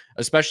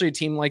 especially a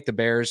team like the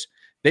Bears.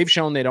 They've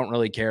shown they don't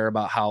really care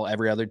about how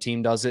every other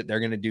team does it. They're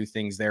going to do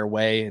things their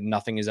way, and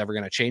nothing is ever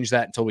going to change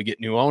that until we get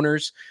new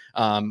owners.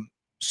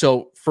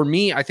 So for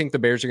me, I think the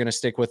Bears are going to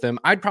stick with him.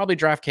 I'd probably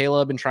draft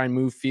Caleb and try and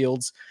move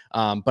Fields.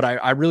 But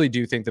I really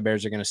do think the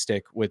Bears are going to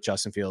stick with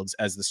Justin Fields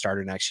as the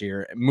starter next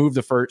year. Move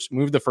the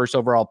first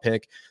overall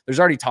pick. There's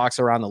already talks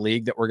around the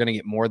league that we're going to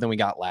get more than we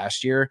got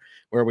last year,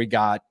 where we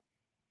got,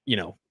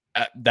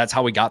 that's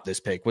how we got this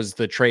pick, was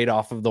the trade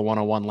off of the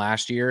 101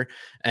 last year.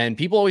 And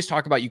people always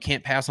talk about you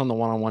can't pass on the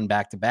 101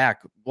 back to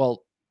back.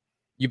 Well,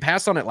 you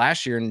passed on it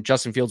last year, and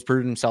Justin Fields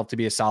proved himself to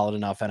be a solid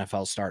enough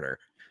NFL starter.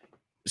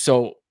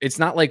 So it's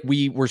not like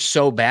we were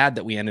so bad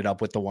that we ended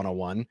up with the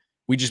 101.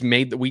 We just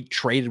we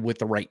traded with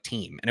the right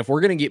team. And if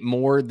we're going to get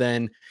more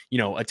than,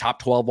 a top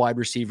 12 wide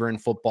receiver in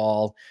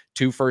football,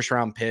 2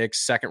 first-round picks,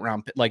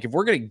 second-round, like if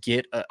we're going to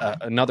get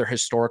another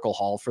historical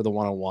haul for the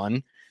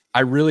 101,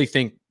 I really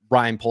think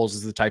Ryan Poles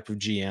is the type of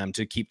GM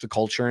to keep the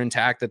culture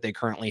intact that they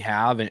currently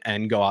have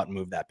and go out and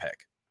move that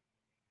pick.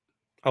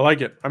 I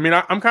like it. I mean,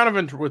 I'm kind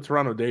of with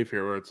Toronto Dave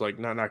here, where it's like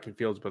not knocking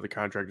Fields, but the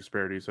contract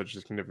disparity is such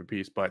a significant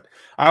piece. But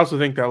I also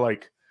think that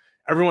like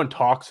everyone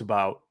talks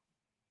about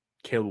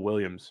Caleb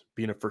Williams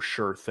being a for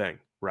sure thing,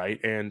 right?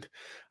 And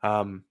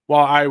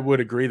while I would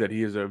agree that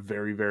he is a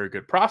very, very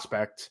good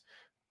prospect,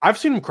 I've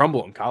seen him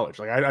crumble in college.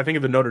 Like I think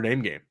of the Notre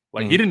Dame game.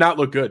 Like he did not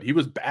look good. He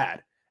was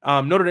bad.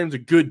 Notre Dame's a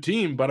good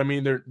team, but I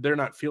mean they're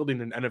not fielding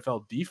an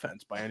NFL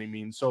defense by any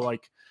means. So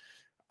like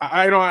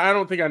I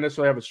don't think I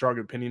necessarily have a strong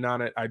opinion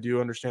on it. I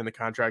do understand the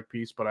contract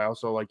piece, but I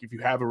also like if you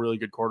have a really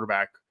good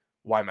quarterback,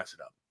 why mess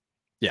it up?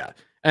 Yeah.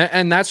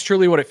 And that's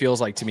truly what it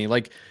feels like to me.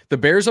 Like the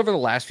Bears over the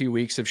last few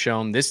weeks have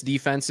shown this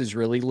defense is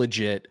really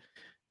legit.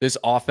 This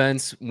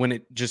offense, when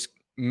it just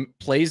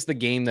plays the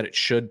game that it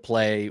should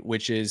play,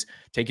 which is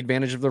take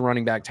advantage of the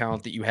running back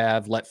talent that you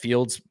have, let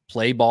Fields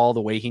play ball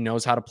the way he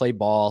knows how to play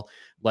ball,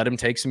 let him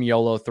take some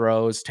YOLO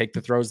throws, take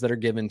the throws that are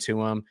given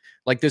to him.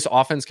 Like this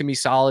offense can be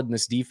solid, and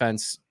this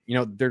defense,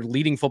 they're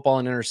leading football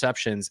in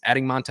interceptions.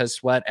 Adding Montez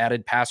Sweat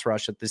added pass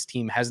rush that this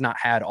team has not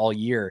had all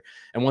year.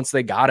 And once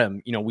they got him,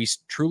 we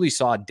truly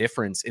saw a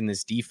difference in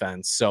this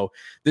defense. So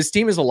this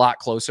team is a lot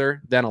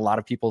closer than a lot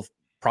of people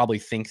probably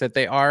think that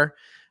they are.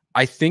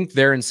 I think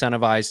they're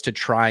incentivized to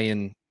try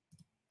and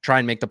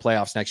make the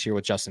playoffs next year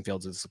with Justin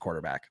Fields as the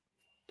quarterback.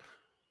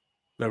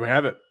 There we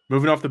have it.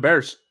 Moving off the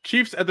Bears.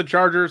 Chiefs at the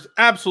Chargers.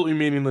 Absolutely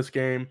meaningless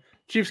game.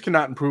 Chiefs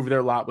cannot improve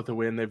their lot with a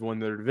win. They've won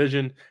their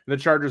division. And the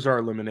Chargers are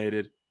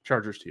eliminated.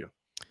 Chargers to you.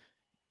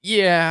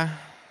 Yeah.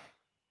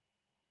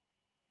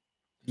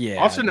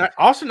 Austin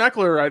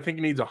Eckler, I think,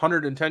 needs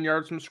 110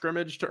 yards from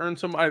scrimmage to earn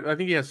some. I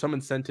think he has some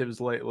incentives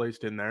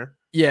laced in there.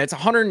 Yeah, it's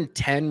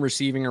 110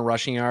 receiving or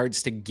rushing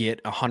yards to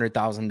get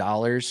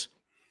 $100,000.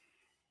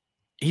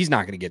 He's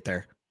not going to get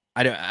there.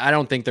 I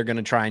don't think they're going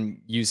to try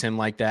and use him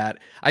like that.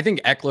 I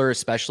think Eckler,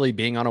 especially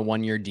being on a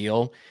 1-year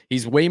deal,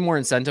 he's way more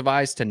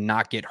incentivized to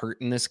not get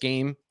hurt in this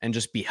game and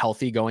just be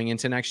healthy going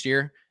into next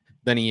year.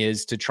 than he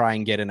is to try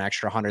and get an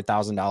extra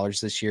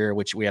 $100,000 this year,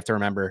 which we have to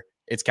remember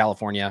it's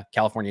California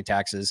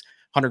taxes.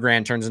 100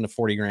 grand turns into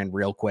 40 grand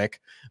real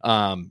quick.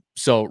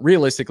 So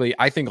realistically,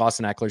 I think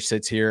Austin Eckler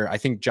sits here. I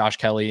think Josh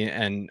Kelly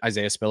and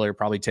Isaiah Spiller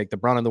probably take the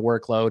brunt of the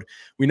workload.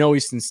 We know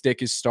Easton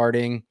Stick is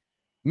starting.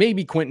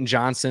 Maybe Quentin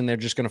Johnson. They're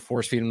just going to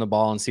force feed him the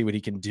ball and see what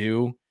he can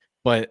do.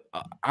 But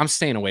I'm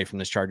staying away from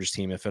this Chargers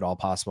team if at all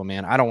possible,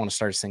 man. I don't want to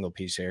start a single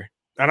piece here.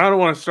 And I don't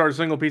want to start a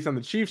single piece on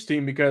the Chiefs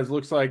team because it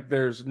looks like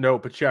there's no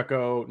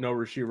Pacheco, no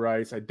Rashee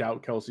Rice. I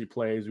doubt Kelsey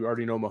plays. We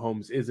already know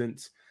Mahomes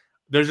isn't.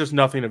 There's just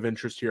nothing of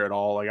interest here at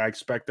all. Like I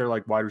expect their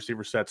like wide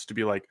receiver sets to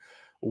be like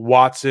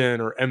Watson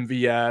or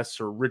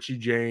MVS or Richie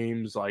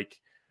James. Like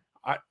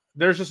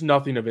there's just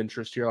nothing of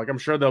interest here. Like I'm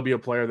sure there'll be a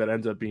player that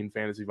ends up being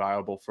fantasy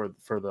viable for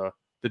the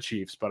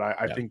Chiefs, but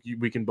I think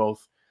we can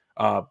both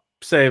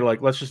say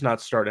like let's just not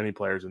start any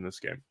players in this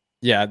game.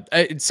 Yeah,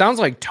 it sounds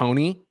like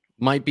Tony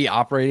might be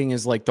operating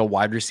as like the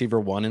wide receiver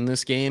one in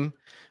this game.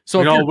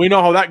 So we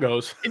know how that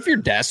goes. If you're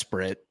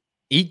desperate,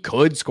 he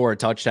could score a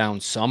touchdown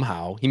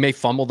somehow. He may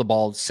fumble the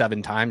ball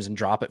 7 times and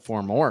drop it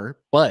 4 more,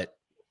 but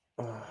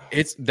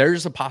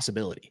there's a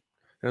possibility.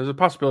 There's a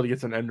possibility he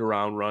gets an end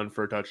around run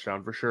for a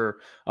touchdown for sure.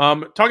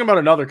 Talking about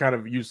another kind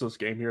of useless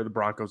game here, the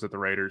Broncos at the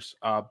Raiders.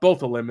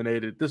 Both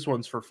eliminated. This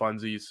one's for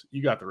funsies.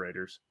 You got the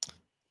Raiders.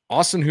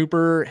 Austin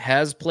Hooper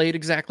has played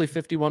exactly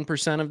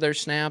 51% of their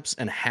snaps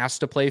and has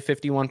to play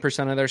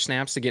 51% of their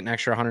snaps to get an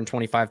extra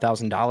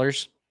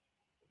 $125,000.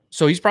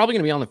 So he's probably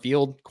going to be on the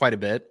field quite a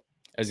bit,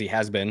 as he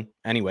has been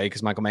anyway,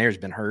 because Michael Mayer's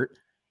been hurt.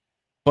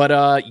 But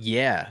I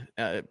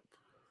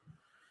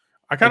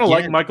kind of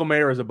like Michael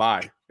Mayer as a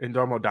buy in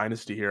Darmo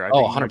Dynasty here. I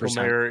think 100%. Michael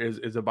Mayer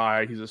is a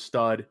buy. He's a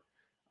stud.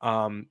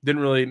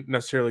 Didn't really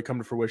necessarily come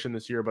to fruition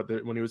this year,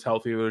 but when he was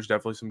healthy, there's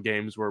definitely some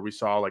games where we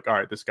saw like, all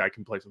right, this guy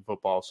can play some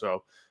football.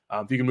 So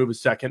if you can move a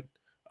second,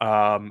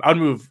 I'd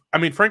move. I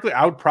mean, frankly,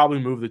 I would probably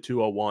move the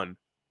 201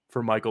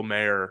 for Michael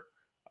Mayer.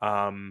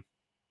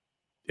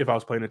 If I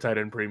was playing a tight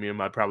end premium,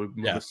 I'd probably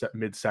move a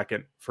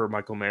mid-second for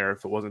Michael Mayer.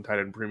 If it wasn't tight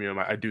end premium,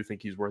 I do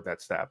think he's worth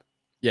that stab.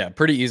 Yeah,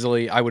 pretty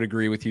easily. I would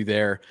agree with you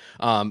there.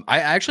 I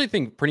actually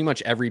think pretty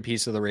much every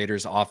piece of the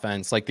Raiders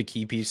offense, like the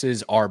key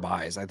pieces, are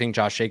buys. I think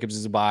Josh Jacobs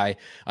is a buy.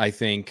 I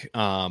think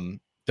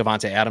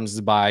Devontae Adams is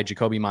a buy.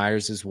 Jacoby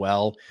Myers as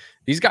well.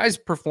 These guys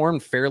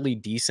performed fairly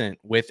decent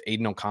with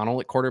Aiden O'Connell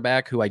at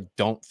quarterback, who I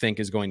don't think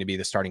is going to be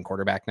the starting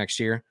quarterback next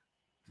year.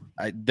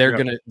 They're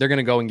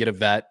gonna go and get a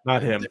vet.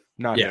 Not him.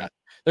 Not him.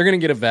 They're gonna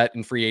get a vet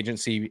in free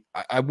agency.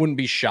 I wouldn't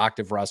be shocked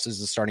if Russ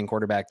is the starting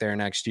quarterback there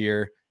next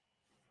year.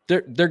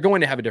 They're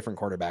going to have a different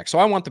quarterback. So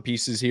I want the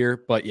pieces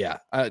here. But yeah,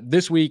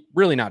 this week,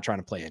 really not trying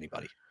to play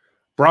anybody.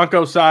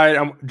 Broncos side,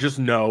 I'm just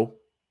nothing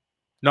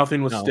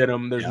with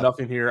Stidham. There's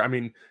nothing here. I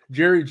mean,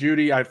 Jerry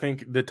Jeudy, I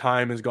think the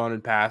time has gone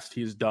and passed.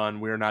 He's done.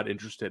 We're not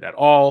interested at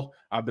all.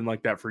 I've been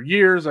like that for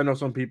years. I know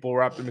some people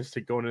were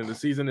optimistic going into the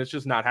season. It's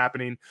just not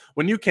happening.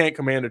 When you can't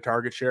command a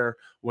target share,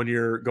 when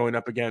you're going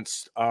up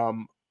against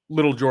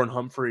little Jordan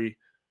Humphrey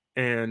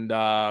and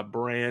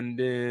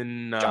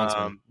Brandon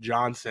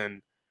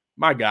Johnson,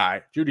 my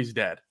guy, Judy's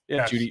dead.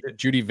 Yeah,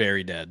 Jeudy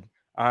very dead.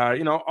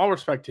 I'll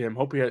respect him.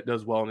 Hope he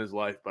does well in his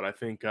life, but I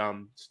think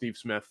Steve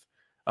Smith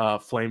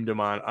flamed him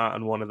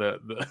on one of the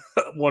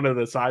one of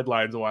the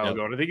sidelines a while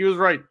ago, and I think he was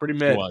right. Pretty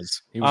mid.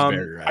 He was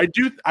very right.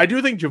 I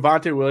do think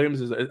Javonte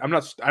Williams is.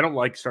 I don't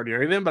like starting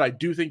any of them, but I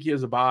do think he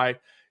is a buy.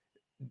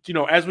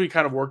 As we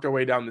kind of worked our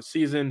way down the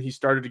season, he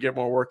started to get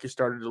more work. He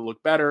started to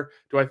look better.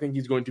 Do I think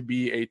he's going to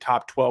be a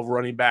top 12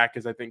 running back,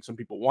 as I think some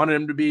people wanted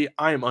him to be?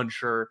 I am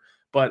unsure.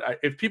 But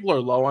if people are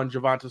low on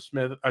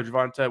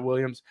Javonte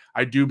Williams,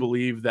 I do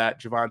believe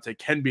that Javonte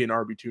can be an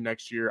RB2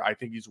 next year. I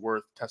think he's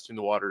worth testing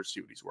the waters,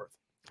 see what he's worth.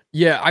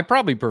 Yeah, I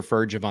probably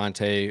prefer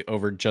Javonte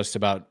over just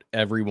about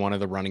every one of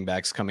the running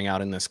backs coming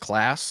out in this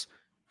class.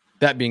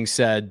 That being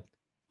said,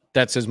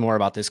 that says more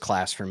about this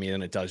class for me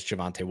than it does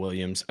Javonte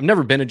Williams. I've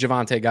never been a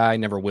Javonte guy,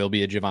 never will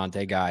be a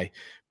Javonte guy.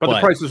 But the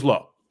price is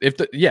low.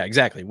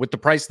 Exactly. With the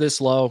price this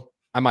low,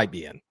 I might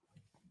be in.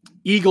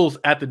 Eagles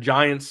at the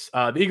Giants.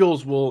 The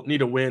Eagles will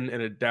need a win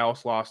and a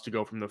Dallas loss to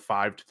go from the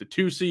 5 to the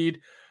 2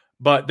 seed,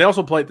 but they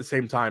also play at the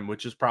same time,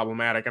 which is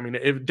problematic. I mean,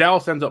 if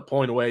Dallas ends up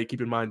pulling away,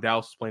 keep in mind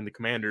Dallas is playing the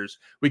Commanders,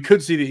 we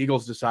could see the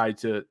Eagles decide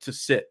to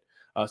sit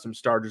some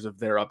starters if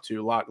they're up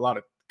to a lot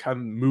of kind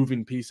of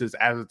moving pieces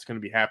as it's going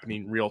to be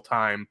happening real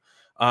time.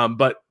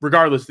 But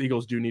regardless, the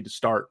Eagles do need to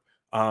start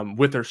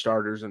with their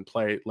starters and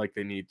play like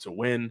they need to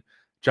win.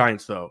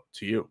 Giants, though,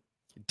 to you.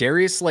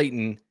 Darius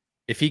Slayton,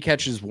 if he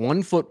catches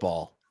one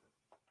football,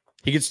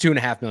 he gets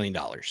 $2.5 million.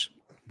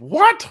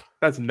 What?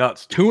 That's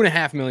nuts.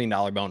 $2.5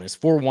 million bonus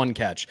for one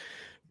catch.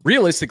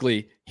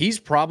 Realistically, he's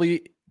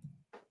probably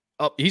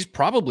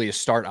a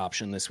start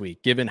option this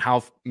week, given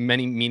how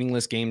many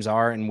meaningless games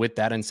are. And with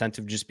that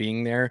incentive just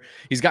being there,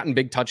 he's gotten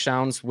big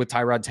touchdowns with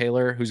Tyrod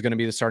Taylor, who's going to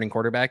be the starting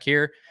quarterback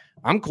here.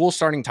 I'm cool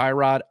starting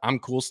Tyrod. I'm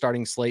cool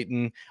starting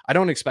Slayton. I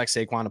don't expect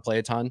Saquon to play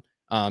a ton.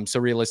 So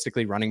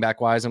realistically, running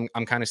back wise,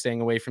 I'm kind of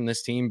staying away from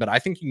this team, but I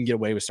think you can get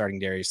away with starting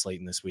Darius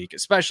Slayton this week,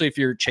 especially if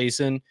you're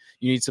chasing,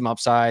 you need some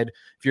upside.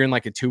 If you're in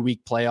like a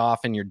 2-week playoff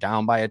and you're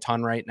down by a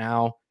ton right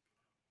now,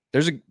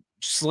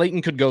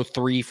 Slayton could go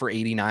 3 for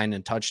 89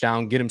 and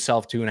touchdown, get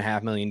himself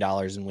 $2.5 million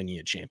and win you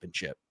a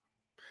championship.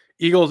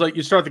 Eagles, like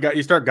you start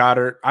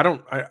Goddard.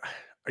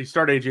 You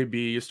start AJB,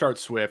 you start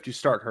Swift, you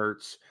start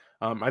Hurts.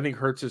 I think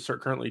Hurts is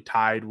currently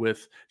tied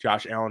with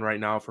Josh Allen right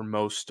now for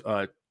most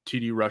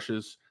TD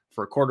rushes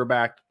for a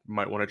quarterback.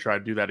 Might want to try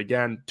to do that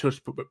again. Tush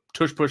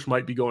push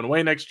might be going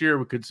away next year.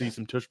 We could see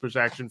some tush push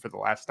action for the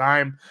last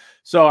time.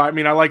 So, I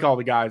mean, I like all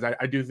the guys.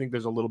 I do think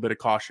there's a little bit of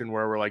caution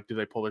where we're like, do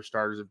they pull their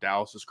starters if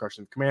Dallas is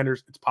crushing the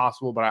Commanders? It's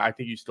possible, but I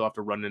think you still have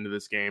to run into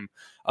this game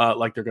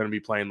like they're going to be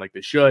playing like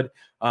they should.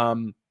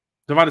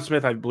 Devonta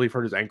Smith, I believe,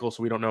 hurt his ankle,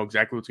 so we don't know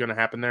exactly what's going to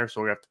happen there.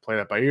 So we have to play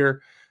that by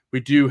ear. We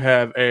do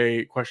have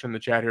a question in the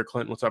chat here.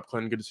 Clinton, what's up,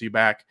 Clinton? Good to see you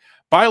back.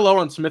 Buy low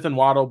on Smith and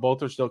Waddle.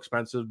 Both are still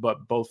expensive,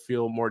 but both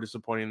feel more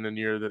disappointing than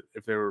year that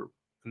if they were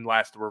in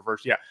last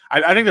reverse. Yeah,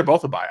 I think they're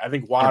both a buy. I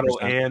think Waddle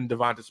 100%. And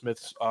Devonta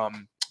Smith's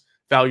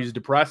value is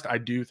depressed. I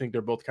do think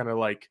they're both kind of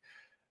like,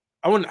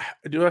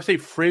 do I say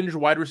fringe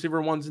wide receiver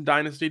ones in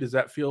Dynasty? Does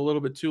that feel a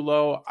little bit too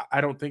low?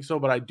 I don't think so,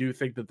 but I do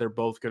think that they're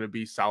both going to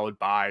be solid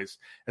buys,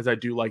 as I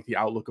do like the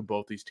outlook of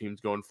both these teams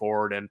going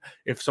forward. And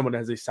if someone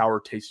has a sour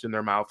taste in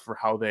their mouth for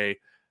how they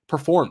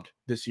performed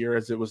this year,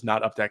 as it was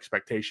not up to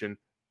expectation,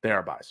 they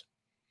are buys.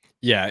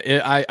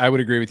 Yeah, I would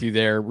agree with you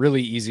there.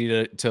 Really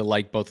easy to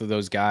like both of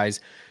those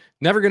guys.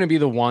 Never going to be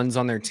the ones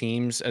on their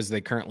teams as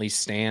they currently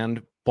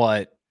stand,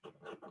 but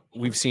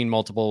we've seen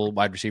multiple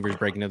wide receivers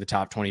break into the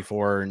top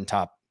 24 and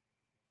top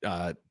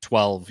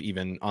 12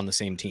 even on the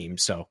same team.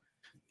 So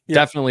yeah,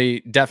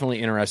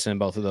 definitely interested in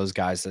both of those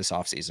guys this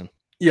offseason.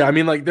 Yeah, I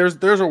mean, like there's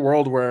a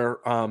world where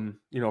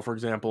for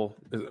example,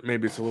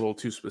 maybe it's a little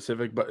too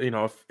specific, but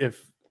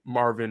if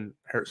Marvin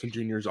Harrison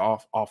Jr. is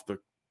off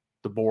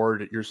the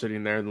board, you're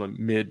sitting there in the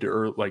mid to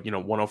early,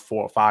 104,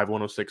 105,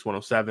 106,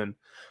 107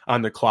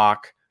 on the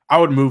clock, I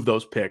would move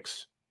those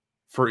picks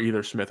for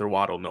either Smith or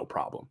Waddle, no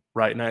problem,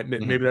 right? And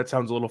maybe that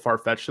sounds a little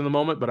far-fetched in the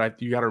moment,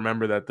 but you got to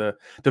remember that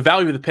the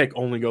value of the pick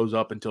only goes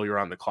up until you're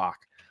on the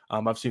clock.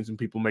 I've seen some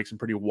people make some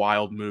pretty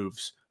wild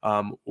moves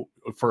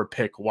for a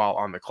pick while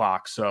on the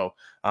clock. So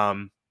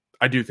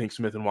I do think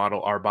Smith and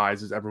Waddle are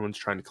buys as everyone's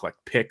trying to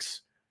collect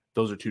picks.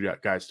 Those are two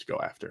guys to go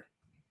after.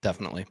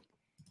 Definitely.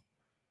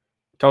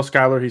 Tell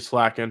Skylar he's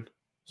slacking.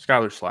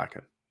 Skylar's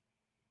slacking.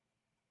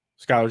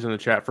 Skylar's in the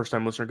chat. First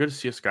time listener. Good to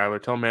see you,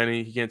 Skylar. Tell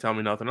Manny he can't tell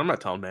me nothing. I'm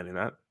not telling Manny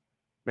that.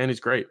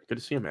 Manny's great. Good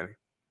to see you, Manny.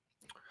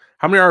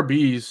 How many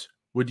RBs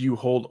would you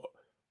hold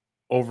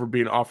over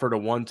being offered a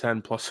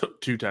 110 plus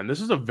 210? This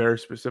is a very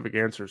specific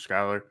answer,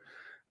 Skylar.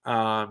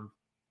 How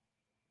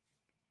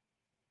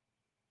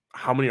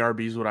many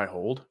RBs would I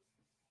hold?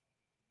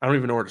 I don't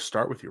even know where to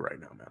start with you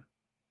right now, man.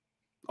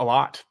 A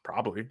lot,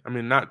 probably. I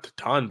mean, not a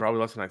ton,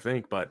 probably less than I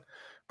think, but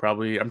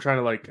probably. I'm trying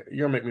to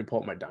you're gonna make me pull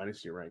up my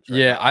dynasty ranks. Right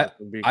yeah, now,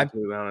 to be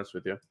completely honest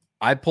with you.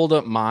 I pulled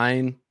up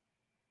mine.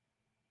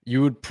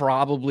 You would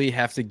probably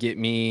have to get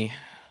me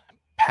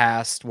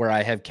past where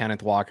I have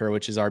Kenneth Walker,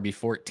 which is RB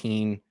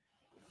 14.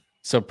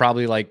 So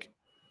probably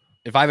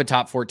if I have a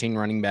top 14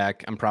 running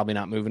back, I'm probably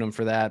not moving him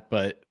for that,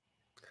 but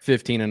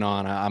 15 and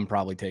on, I'm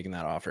probably taking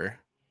that offer.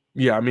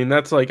 Yeah, I mean,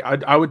 that's I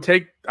would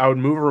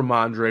move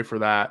Ramondre for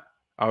that.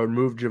 I would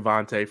move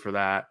Javonte for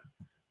that.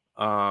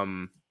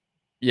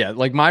 Yeah,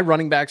 my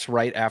running backs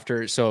right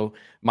after. So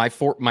my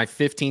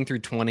 15 through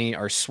 20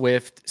 are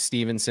Swift,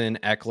 Stevenson,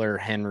 Eckler,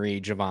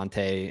 Henry,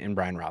 Javonte, and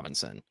Brian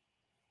Robinson.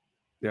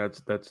 Yeah,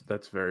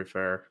 that's very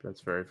fair.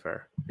 That's very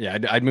fair. Yeah,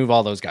 I'd move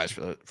all those guys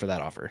for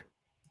that offer.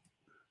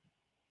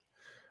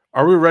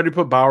 Are we ready to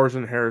put Bowers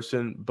and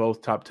Harrison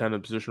both top 10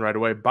 in position right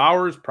away?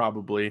 Bowers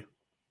probably.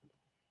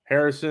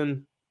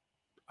 Harrison,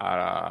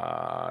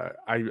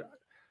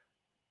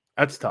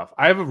 that's tough.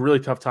 I have a really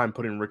tough time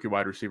putting rookie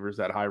wide receivers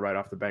that high right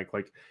off the bank.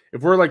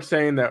 If we're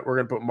saying that we're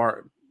going to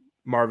put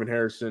Marvin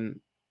Harrison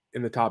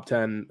in the top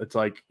 10, it's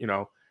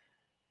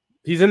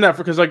he's in that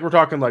because we're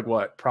talking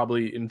what?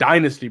 Probably in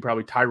Dynasty,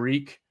 probably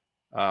Tyreek,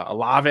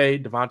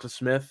 Olave, Devonta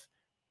Smith.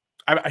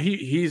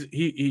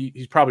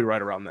 He's probably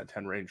right around that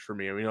 10 range for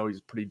me. I mean,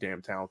 he's pretty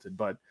damn talented,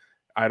 but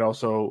I'd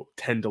also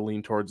tend to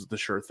lean towards the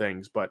sure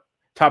things. But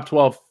top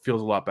 12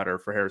 feels a lot better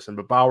for Harrison.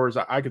 But Bowers,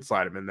 I could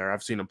slide him in there.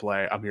 I've seen him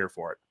play. I'm here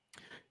for it.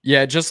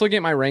 Yeah, just looking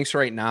at my ranks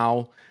right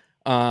now,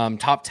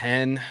 top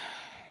 10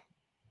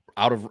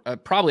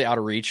 probably out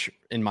of reach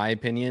in my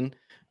opinion.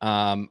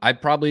 I'd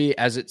probably,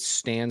 as it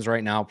stands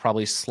right now,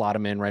 probably slot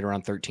him in right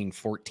around 13,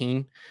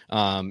 14.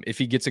 If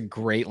he gets a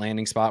great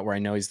landing spot where I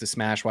know he's the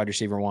smash wide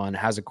receiver one,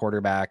 has a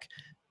quarterback,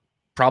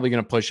 probably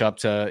going to push up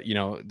to,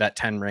 that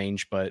 10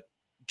 range, but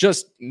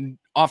just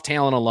off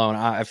talent alone,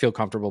 I feel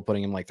comfortable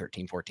putting him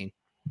 13, 14.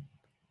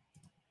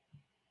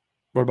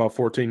 What about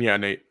 14? Yeah,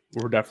 Nate,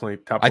 we're definitely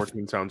top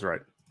 14 sounds right.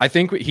 I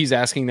think what he's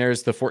asking there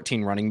is the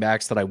 14 running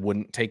backs that I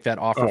wouldn't take that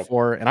offer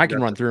for. And I can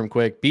run through them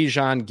quick.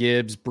 Bijan,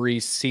 Gibbs,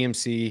 Brees,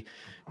 CMC,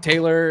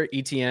 Taylor,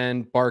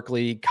 ETN,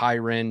 Barkley,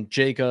 Kyron,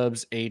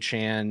 Jacobs,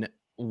 Achane,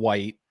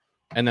 White,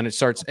 And then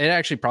it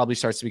actually probably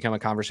starts to become a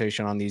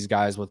conversation on these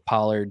guys with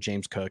Pollard,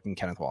 James Cook, and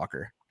Kenneth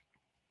Walker.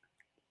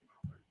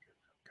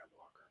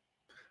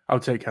 I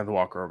would take Kenneth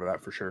Walker over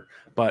that for sure.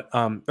 But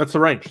that's the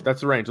range.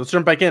 Let's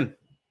jump back in.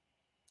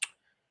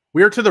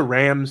 We are to the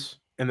Rams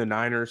and the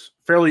Niners.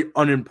 Fairly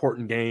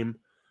unimportant game.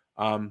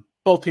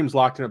 Both teams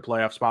locked in a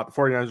playoff spot.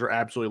 The 49ers are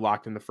absolutely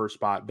locked in the first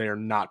spot. They are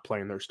not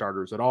playing their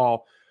starters at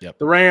all. Yep.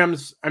 The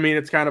Rams, I mean,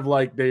 it's kind of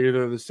like they're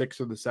either the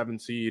 6 or the 7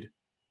 seed.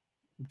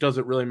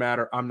 Doesn't really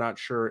matter. I'm not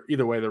sure.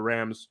 Either way, the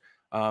Rams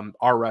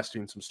are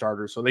resting some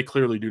starters, so they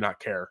clearly do not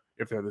care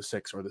if they're the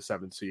 6 or the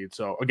 7 seed.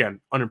 So,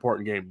 again,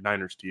 unimportant game.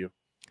 Niners to you.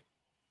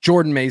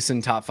 Jordan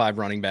Mason, top 5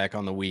 running back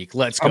on the week.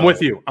 Let's go. I'm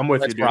with you,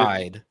 dude.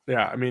 Ride.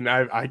 Yeah, I mean,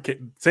 I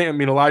can't say. I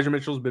mean, Elijah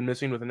Mitchell's been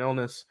missing with an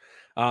illness.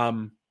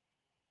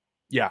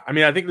 Yeah, I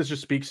mean, I think this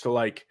just speaks to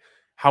like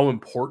how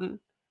important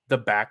the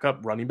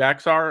backup running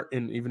backs are,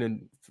 even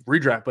in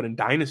redraft, but in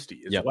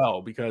dynasty as well,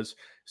 because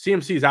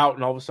CMC's out,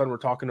 and all of a sudden we're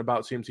talking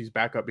about CMC's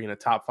backup being a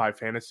top 5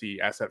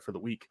 fantasy asset for the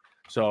week.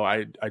 So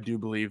I do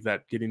believe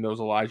that getting those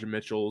Elijah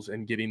Mitchells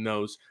and getting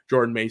those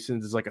Jordan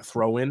Masons is like a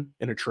throw in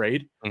a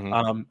trade.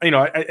 Mm-hmm.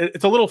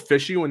 It's a little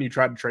fishy when you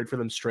try to trade for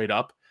them straight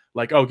up.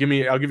 Like, I'll give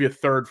you a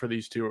third for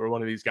these two or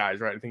one of these guys,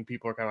 right? I think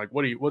people are kind of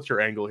like, what's your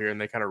angle here? And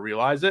they kind of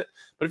realize it.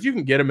 But if you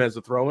can get them as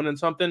a throw-in and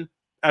something,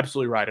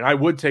 absolutely right. And I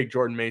would take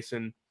Jordan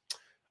Mason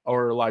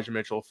or Elijah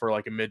Mitchell for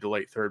like a mid to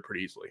late third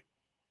pretty easily.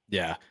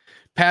 Yeah.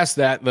 Past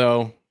that,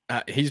 though,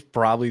 he's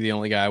probably the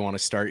only guy I want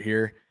to start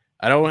here.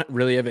 I don't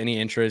really have any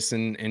interest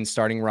in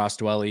starting Ross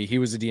Dwelley. He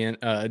was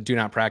a do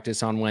not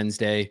practice on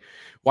Wednesday.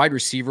 Wide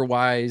receiver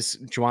wise,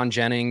 Juwan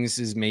Jennings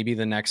is maybe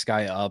the next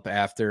guy up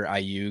after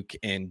Ayuk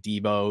and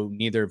Debo,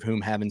 neither of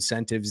whom have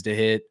incentives to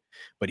hit,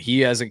 but he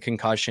has a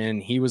concussion.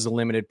 He was a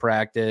limited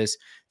practice.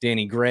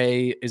 Danny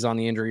Gray is on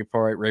the injury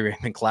report. Ray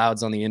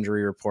McLeod's on the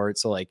injury report.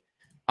 So like,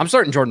 I'm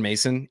starting Jordan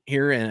Mason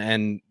here,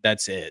 and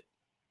that's it.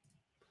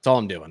 That's all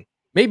I'm doing.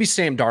 Maybe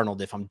Sam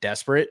Darnold if I'm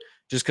desperate,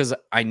 just because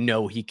I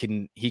know he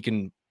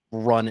can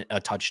run a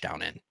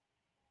touchdown in.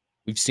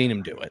 We've seen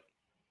him do it.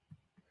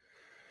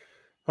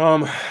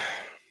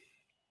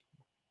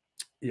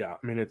 Yeah,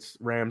 I mean, it's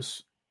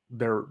Rams.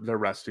 They're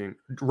resting.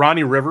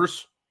 Ronnie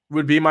Rivers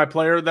would be my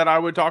player that I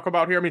would talk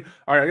about here. I mean,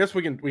 all right, I guess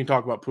we can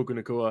talk about Puka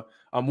Nacua.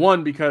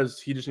 One, because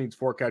he just needs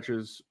 4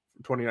 catches,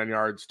 29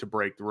 yards to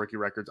break the rookie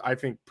records. I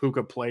think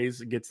Puka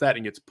gets that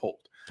and gets pulled.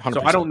 100%.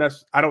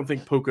 So I don't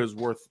think Puka is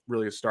worth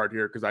really a start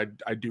here, because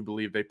I do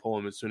believe they pull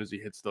him as soon as he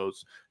hits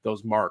those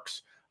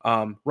marks.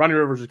 Ronnie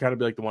Rivers would kind of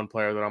be like the one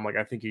player that I'm like,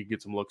 I think he could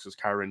get some looks as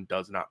Kyren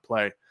does not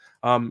play.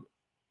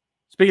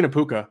 Speaking of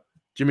Puka,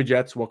 Jimmy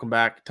Jets, welcome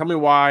back. Tell me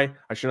why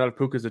I should not have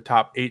Puka as a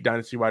top 8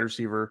 dynasty wide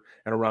receiver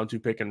and a round 2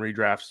 pick in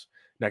redrafts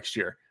next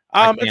year.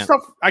 It's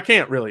tough. I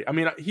can't really. I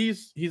mean,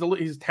 he's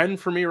 10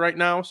 for me right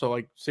now, so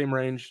like same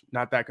range,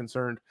 not that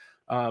concerned.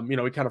 He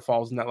kind of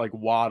falls in that like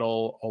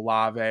Waddle,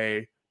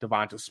 Olave,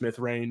 Devonta Smith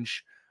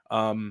range.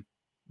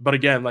 But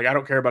again, like I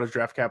don't care about his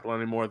draft capital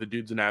anymore. The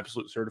dude's an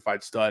absolute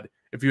certified stud.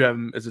 If you have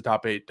him as a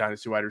top 8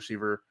 dynasty wide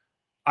receiver,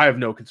 I have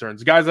no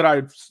concerns. The guys that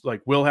I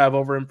like will have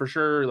over him for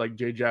sure, like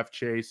J. Jeff,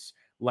 Chase,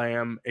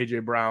 Lamb,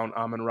 AJ Brown,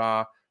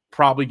 Amon-Ra,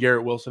 probably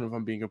Garrett Wilson, if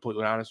I'm being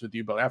completely honest with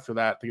you. But after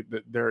that,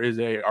 there is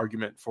a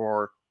argument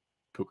for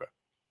Puka.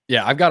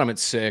 Yeah, I've got him at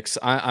 6.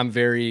 I'm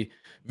very,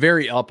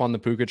 very up on the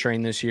Puka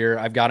train this year.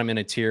 I've got him in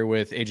a tier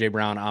with AJ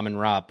Brown,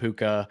 Amon-Ra,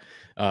 Puka,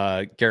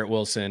 Garrett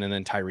Wilson, and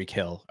then Tyreek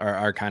Hill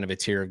are kind of a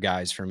tier of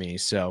guys for me.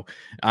 So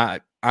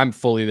I'm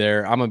fully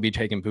there. I'm going to be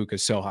taking Puka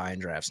so high in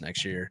drafts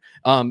next year.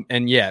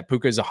 And yeah,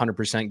 Puka is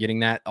 100% getting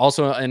that.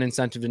 Also an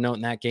incentive to note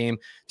in that game,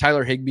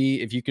 Tyler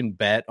Higbee, if you can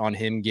bet on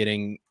him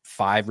getting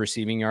 5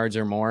 receiving yards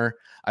or more,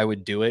 I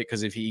would do it,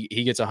 because if he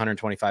gets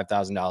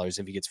 $125,000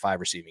 if he gets 5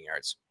 receiving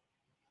yards.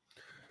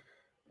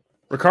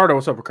 Ricardo,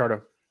 what's up,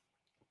 Ricardo?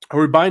 Are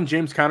we buying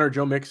James Conner,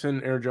 Joe Mixon,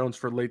 Aaron Jones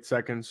for late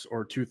seconds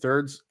or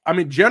 2/3? I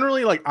mean,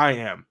 generally, like I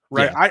am,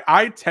 right? Yeah.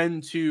 I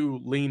tend to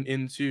lean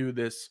into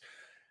this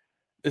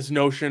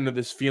notion of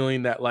this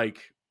feeling that like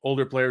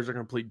older players are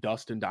complete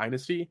dust in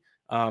dynasty.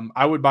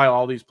 I would buy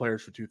all these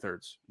players for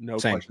 2/3, no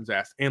Same. questions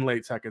asked, and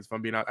late seconds. If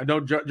I'm being honest, I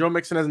know Joe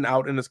Mixon hasn't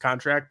out in his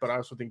contract, but I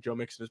also think Joe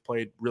Mixon has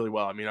played really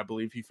well. I mean, I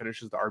believe he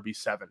finishes the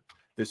RB7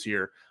 this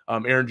year.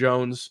 Aaron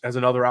Jones has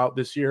another out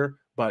this year,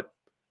 but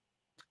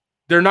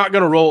they're not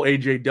going to roll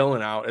A.J.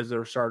 Dillon out as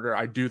their starter.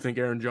 I do think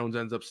Aaron Jones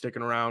ends up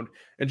sticking around.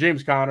 And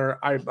James Conner,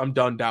 I'm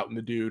done doubting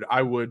the dude.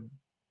 I would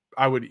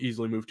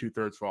easily move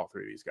 2/3 for all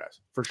 3 of these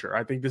guys, for sure.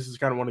 I think this is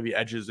kind of one of the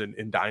edges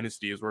in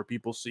Dynasty, is where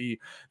people see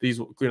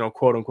these,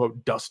 quote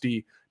unquote,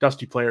 dusty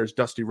players,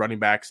 dusty running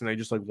backs, and they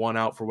just like one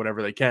out for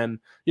whatever they can.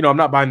 I'm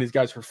not buying these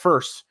guys for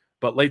firsts,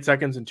 but late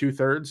seconds and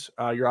 2/3,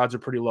 your odds are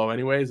pretty low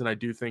anyways. And I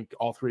do think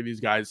all 3 of these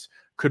guys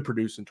could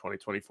produce in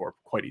 2024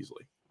 quite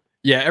easily.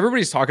 Yeah,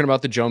 everybody's talking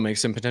about the Joe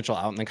Mixon potential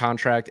out in the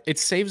contract. It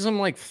saves them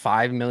like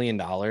 $5 million,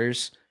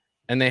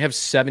 and they have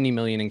 $70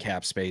 million in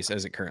cap space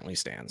as it currently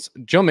stands.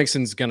 Joe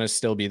Mixon's going to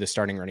still be the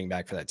starting running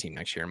back for that team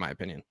next year, in my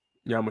opinion.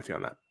 Yeah, I'm with you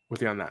on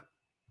that.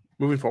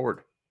 Moving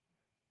forward.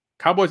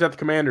 Cowboys at the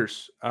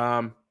Commanders.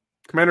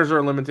 Commanders are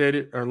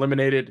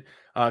eliminated.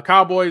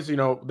 Cowboys,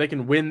 they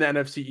can win the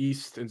NFC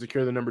East and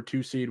secure the number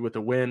 2 seed with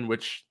a win,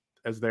 which,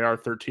 as they are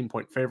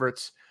 13-point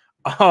favorites,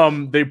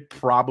 they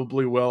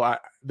probably will.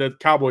 The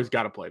Cowboys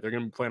got to play. They're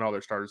going to be playing all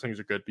their starters. Things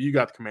are good. But you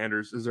got the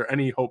Commanders. Is there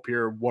any hope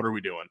here? What are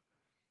we doing?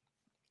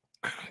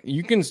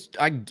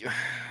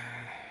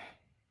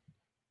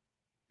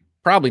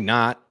 Probably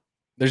not.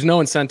 There's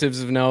no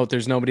incentives of note.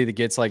 There's nobody that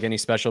gets like any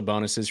special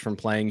bonuses from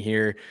playing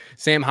here.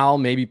 Sam Howell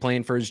may be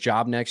playing for his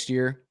job next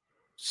year.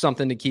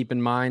 Something to keep in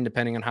mind,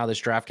 depending on how this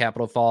draft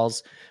capital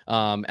falls.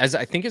 As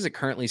it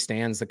currently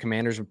stands, the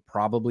Commanders would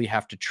probably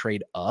have to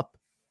trade up,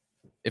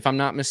 if I'm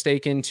not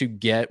mistaken, to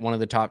get one of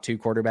the top 2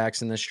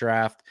 quarterbacks in this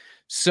draft.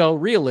 So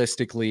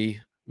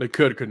realistically, they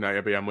couldn't I?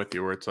 I'm with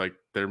you where it's like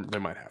they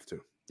might have to.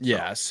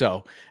 Yeah.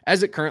 So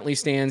as it currently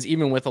stands,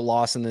 even with a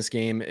loss in this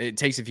game, it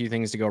takes a few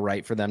things to go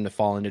right for them to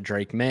fall into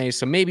Drake May.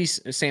 So maybe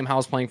Sam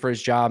Howell's playing for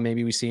his job.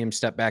 Maybe we see him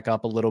step back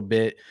up a little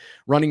bit.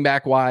 Running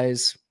back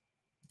wise,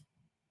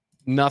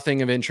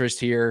 nothing of interest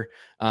here.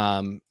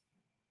 I want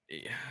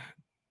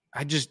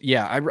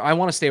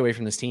to stay away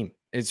from this team.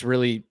 It's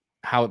really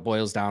how it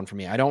boils down for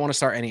me. I don't want to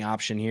start any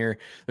option here.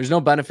 There's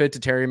no benefit to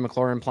Terry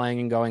McLaurin playing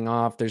and going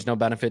off. There's no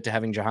benefit to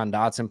having Jahan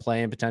Dotson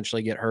play and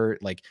potentially get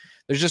hurt. Like,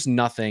 there's just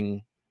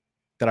nothing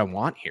that I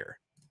want here.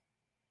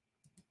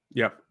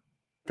 Yep.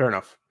 Fair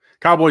enough.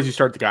 Cowboys, you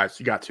start the guys.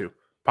 You got to.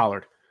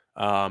 Pollard,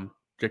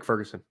 Jake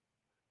Ferguson,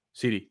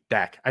 CD,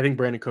 Dak. I think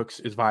Brandon Cooks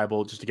is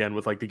viable just again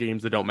with like the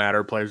games that don't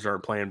matter. Players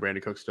aren't playing.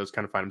 Brandon Cooks does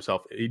kind of find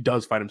himself. He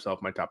does find himself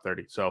in my top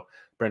 30. So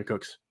Brandon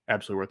Cooks,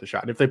 absolutely worth a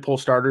shot. And if they pull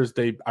starters,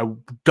 I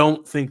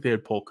don't think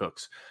they'd pull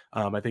Cooks.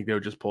 I think they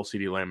would just pull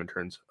CD Lamb in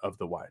terms of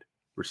the wide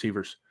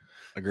receivers.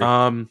 Agreed.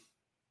 In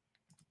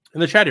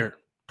the chat here,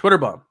 Twitter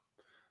bomb.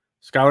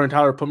 Skylar and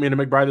Tyler put me into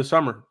McBride this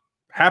summer.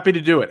 Happy to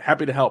do it.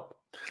 Happy to help.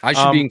 I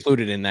should be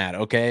included in that,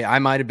 okay? I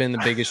might have been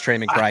the biggest Trey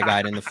McBride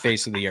guy in the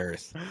face of the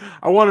earth.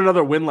 I want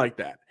another win like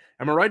that.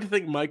 Am I right to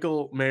think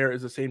Michael Mayer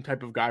is the same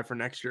type of guy for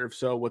next year? If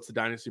so, what's the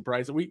dynasty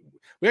price? We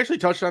actually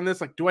touched on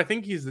this. Like, do I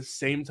think he's the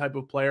same type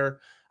of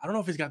player? I don't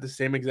know if he's got the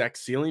same exact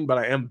ceiling, but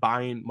I am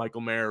buying Michael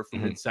Mayer for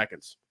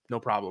mid-seconds. No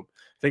problem.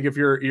 I think if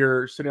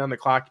you're sitting on the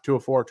clock,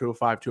 204,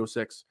 205,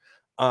 206,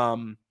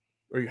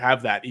 or you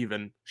have that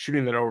even,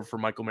 shooting that over for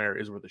Michael Mayer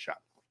is worth a shot.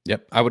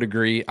 Yep, I would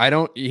agree.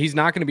 He's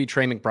not going to be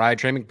Trey McBride.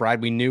 Trey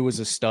McBride, we knew, was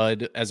a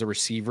stud as a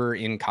receiver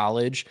in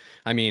college.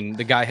 I mean,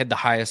 the guy had the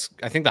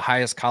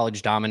highest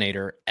college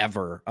dominator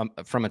ever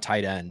from a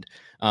tight end.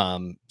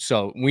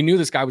 So we knew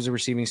this guy was a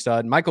receiving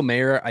stud. Michael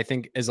Mayer, I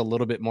think, is a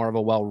little bit more of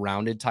a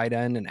well-rounded tight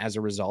end, and as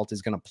a result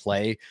is going to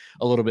play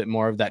a little bit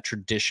more of that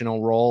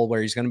traditional role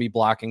where he's going to be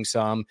blocking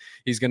some.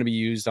 He's going to be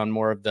used on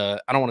more of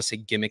the, I don't want to say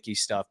gimmicky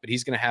stuff, but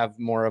he's going to have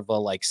more of a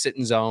like sit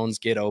in zones,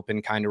 get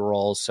open kind of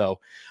role. So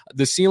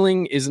the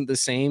ceiling isn't the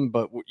same,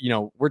 but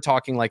we're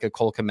talking like a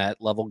Cole Kmet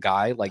level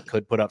guy, like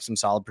could put up some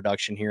solid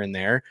production here and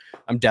there.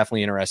 I'm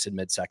definitely interested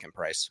mid-second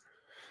price.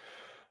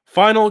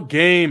 Final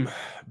game,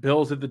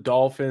 Bills at the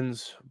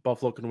Dolphins.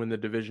 Buffalo can win the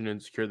division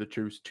and secure the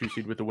 2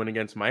 seed with the win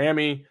against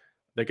Miami.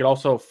 They could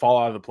also fall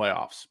out of the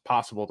playoffs.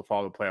 Possible to fall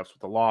out of the playoffs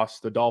with a loss.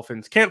 The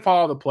Dolphins can't fall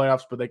out of the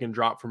playoffs, but they can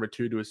drop from a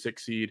 2 to a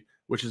 6 seed,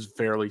 which is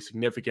fairly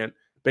significant.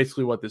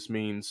 Basically what this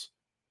means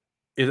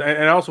is,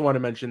 and I also want to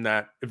mention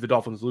that if the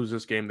Dolphins lose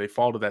this game, they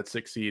fall to that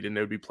 6 seed and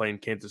they would be playing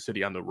Kansas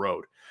City on the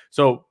road.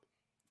 So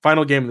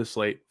final game of the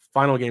slate,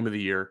 final game of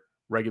the year,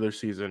 regular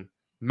season.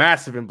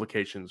 Massive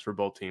implications for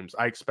both teams.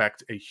 I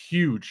expect a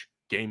huge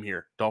game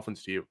here.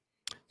 Dolphins to you.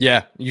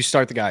 Yeah, you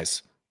start the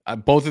guys.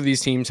 Both of these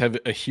teams have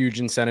a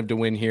huge incentive to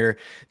win here.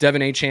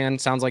 Devin Achane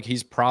sounds like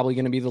he's probably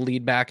going to be the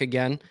lead back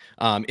again.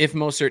 If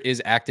Mostert is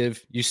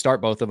active, you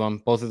start both of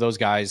them. Both of those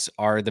guys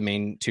are the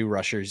main 2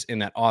 rushers in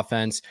that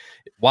offense.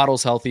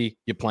 Waddle's healthy,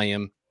 you play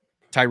him.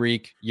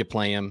 Tyreek, you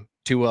play him.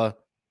 Tua,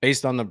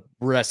 based on the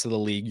rest of the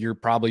league, you're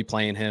probably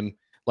playing him.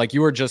 Like,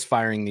 you are just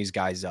firing these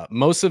guys up.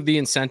 Most of the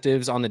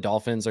incentives on the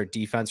Dolphins are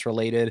defense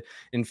related.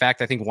 In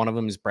fact, I think one of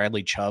them is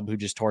Bradley Chubb, who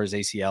just tore his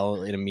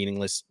ACL in a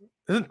meaningless.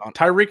 Isn't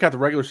Tyreek got the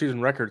regular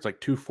season record? It's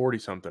like 240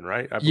 something,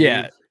 right?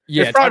 Yeah.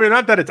 It's probably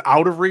not that it's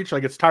out of reach.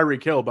 Like, it's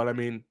Tyreek Hill, but I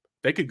mean,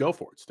 they could go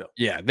for it still.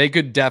 Yeah, they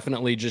could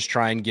definitely just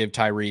try and give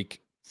Tyreek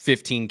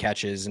 15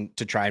 catches and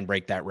to try and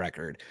break that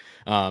record.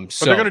 But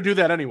they're going to do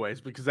that anyways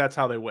because that's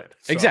how they win.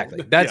 So,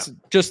 exactly. That's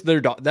just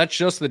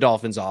the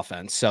Dolphins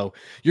offense. So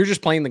you're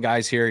just playing the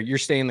guys here. You're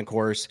staying the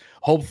course.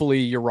 Hopefully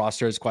your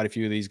roster has quite a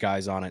few of these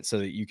guys on it so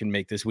that you can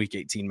make this week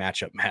 18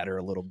 matchup matter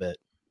a little bit.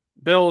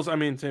 Bills, I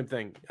mean, same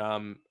thing.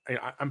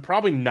 I'm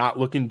probably not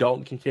looking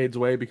Dalton Kincaid's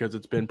way because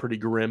it's been pretty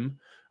grim.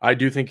 I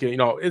do think,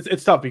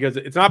 it's tough because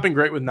it's not been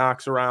great with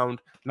Knox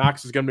around.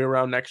 Knox is going to be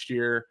around next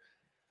year.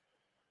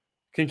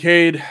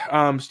 Kincaid,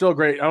 still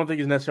great. I don't think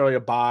he's necessarily a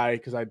buy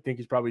because I think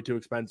he's probably too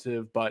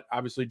expensive, but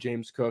obviously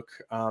James Cook,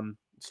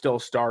 still a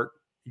start.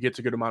 He gets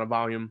a good amount of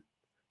volume.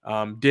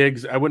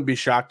 Diggs, I wouldn't be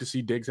shocked to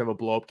see Diggs have a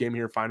blow-up game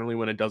here finally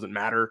when it doesn't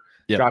matter.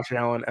 Yep. Josh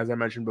Allen, as I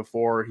mentioned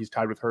before, he's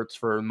tied with Hurts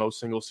for the most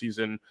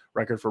single-season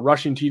record for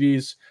rushing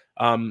TDs.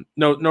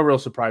 No real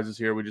surprises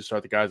here. We just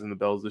start the guys in the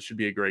Bills. This should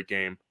be a great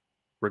game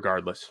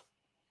regardless.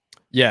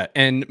 Yeah,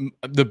 and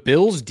the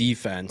Bills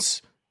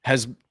defense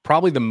has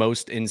probably the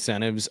most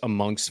incentives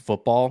amongst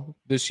football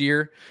this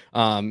year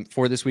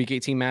for this Week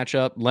 18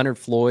 matchup. Leonard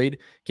Floyd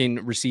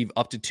can receive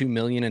up to $2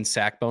 million in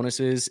sack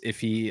bonuses if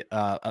he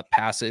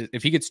passes.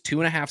 If he gets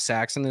 2.5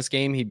 sacks in this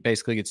game, he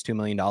basically gets $2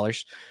 million.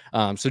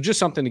 So just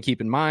something to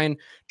keep in mind.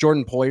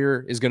 Jordan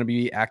Poyer is going to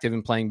be active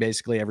and playing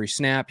basically every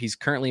snap. He's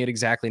currently at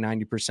exactly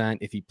 90%.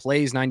 If he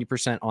plays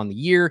 90% on the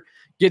year,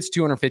 gets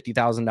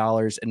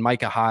 $250,000. And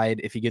Micah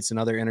Hyde, if he gets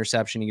another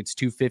interception, he gets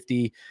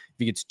 $250,000. If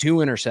he gets 2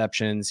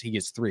 interceptions, he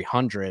gets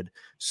 $300,000.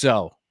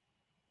 So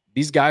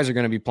these guys are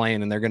going to be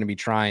playing and they're going to be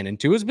trying. And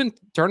Tua's been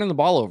turning the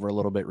ball over a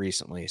little bit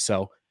recently.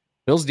 So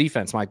Bills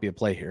defense might be a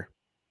play here.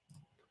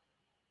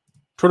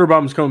 Twitter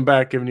Bomb's coming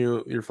back, giving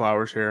you your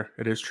flowers here.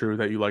 It is true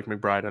that you like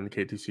McBride on the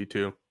KTC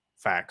too.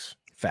 Facts.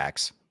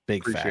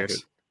 Big Appreciate facts.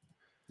 it.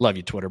 Love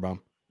you, Twitter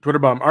Bomb. Twitter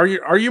Bomb,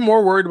 are you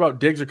more worried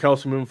about Diggs or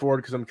Kelce moving forward?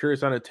 Because I'm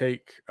curious on a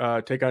take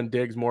on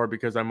Diggs more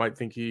because I might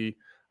think I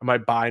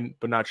might buy,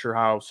 but not sure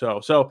how.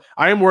 So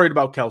I am worried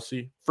about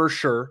Kelce for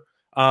sure.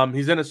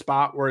 He's in a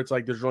spot where it's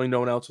like there's really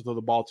no one else to throw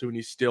the ball to, and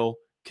he still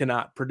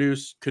cannot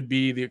produce. Could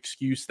be the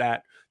excuse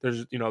that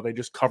there's they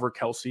just cover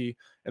Kelce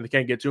and they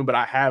can't get to him. But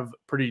I have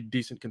pretty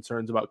decent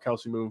concerns about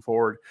Kelce moving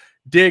forward.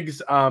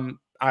 Diggs, I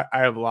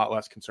have a lot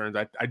less concerns.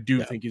 I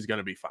do think he's going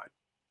to be fine.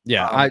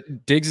 Yeah,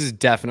 Diggs is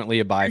definitely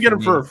a buy. You get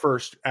him for a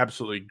first,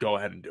 absolutely go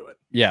ahead and do it.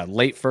 Yeah,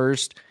 late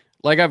first.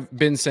 Like I've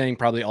been saying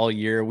probably all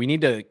year, we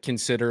need to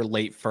consider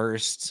late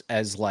firsts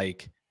as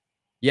like,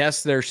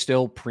 yes, they're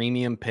still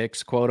premium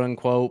picks, quote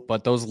unquote,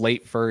 but those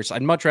late firsts,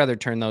 I'd much rather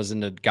turn those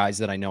into guys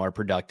that I know are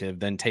productive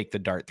than take the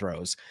dart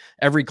throws.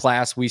 Every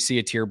class, we see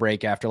a tier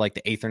break after like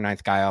the 8th or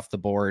 9th guy off the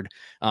board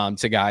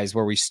to guys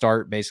where we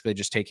start basically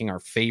just taking our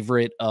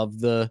favorite of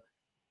the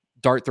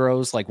dart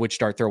throws, like which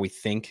dart throw we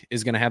think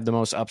is going to have the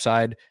most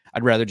upside.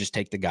 I'd rather just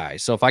take the guy.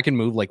 So if I can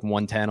move like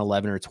 1, 10,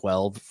 11, or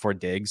 12 for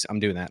Diggs,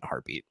 I'm doing that in a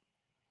heartbeat.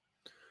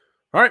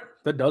 All right,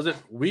 that does it.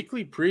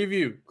 Weekly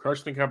preview,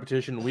 Crushing the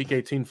Competition, Week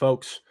 18,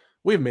 folks.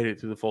 We've made it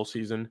through the full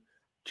season.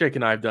 Jake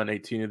and I have done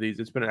 18 of these.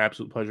 It's been an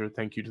absolute pleasure.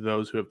 Thank you to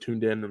those who have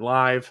tuned in and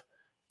live.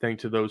 Thank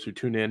to those who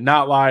tune in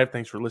not live.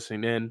 Thanks for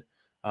listening in.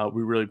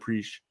 We really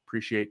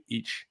appreciate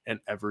each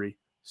and every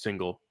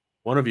single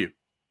one of you.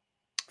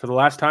 For the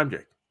last time,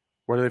 Jake,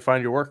 where do they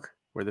find your work?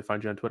 Where do they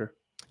find you on Twitter?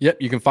 Yep,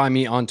 you can find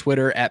me on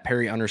Twitter at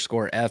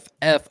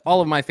Perry_FF.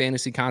 All of my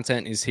fantasy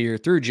content is here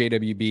through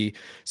JWB.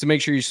 So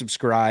make sure you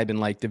subscribe and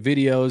like the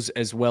videos,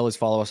 as well as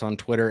follow us on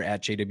Twitter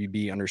at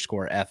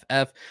JWB_FF.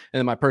 And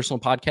then my personal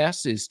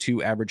podcast is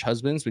Two Average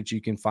Husbands, which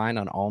you can find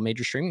on all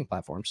major streaming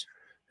platforms.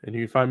 And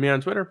you can find me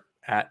on Twitter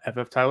at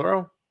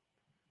FFTylerO.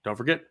 Don't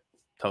forget,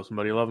 tell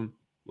somebody you love them.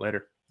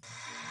 Later.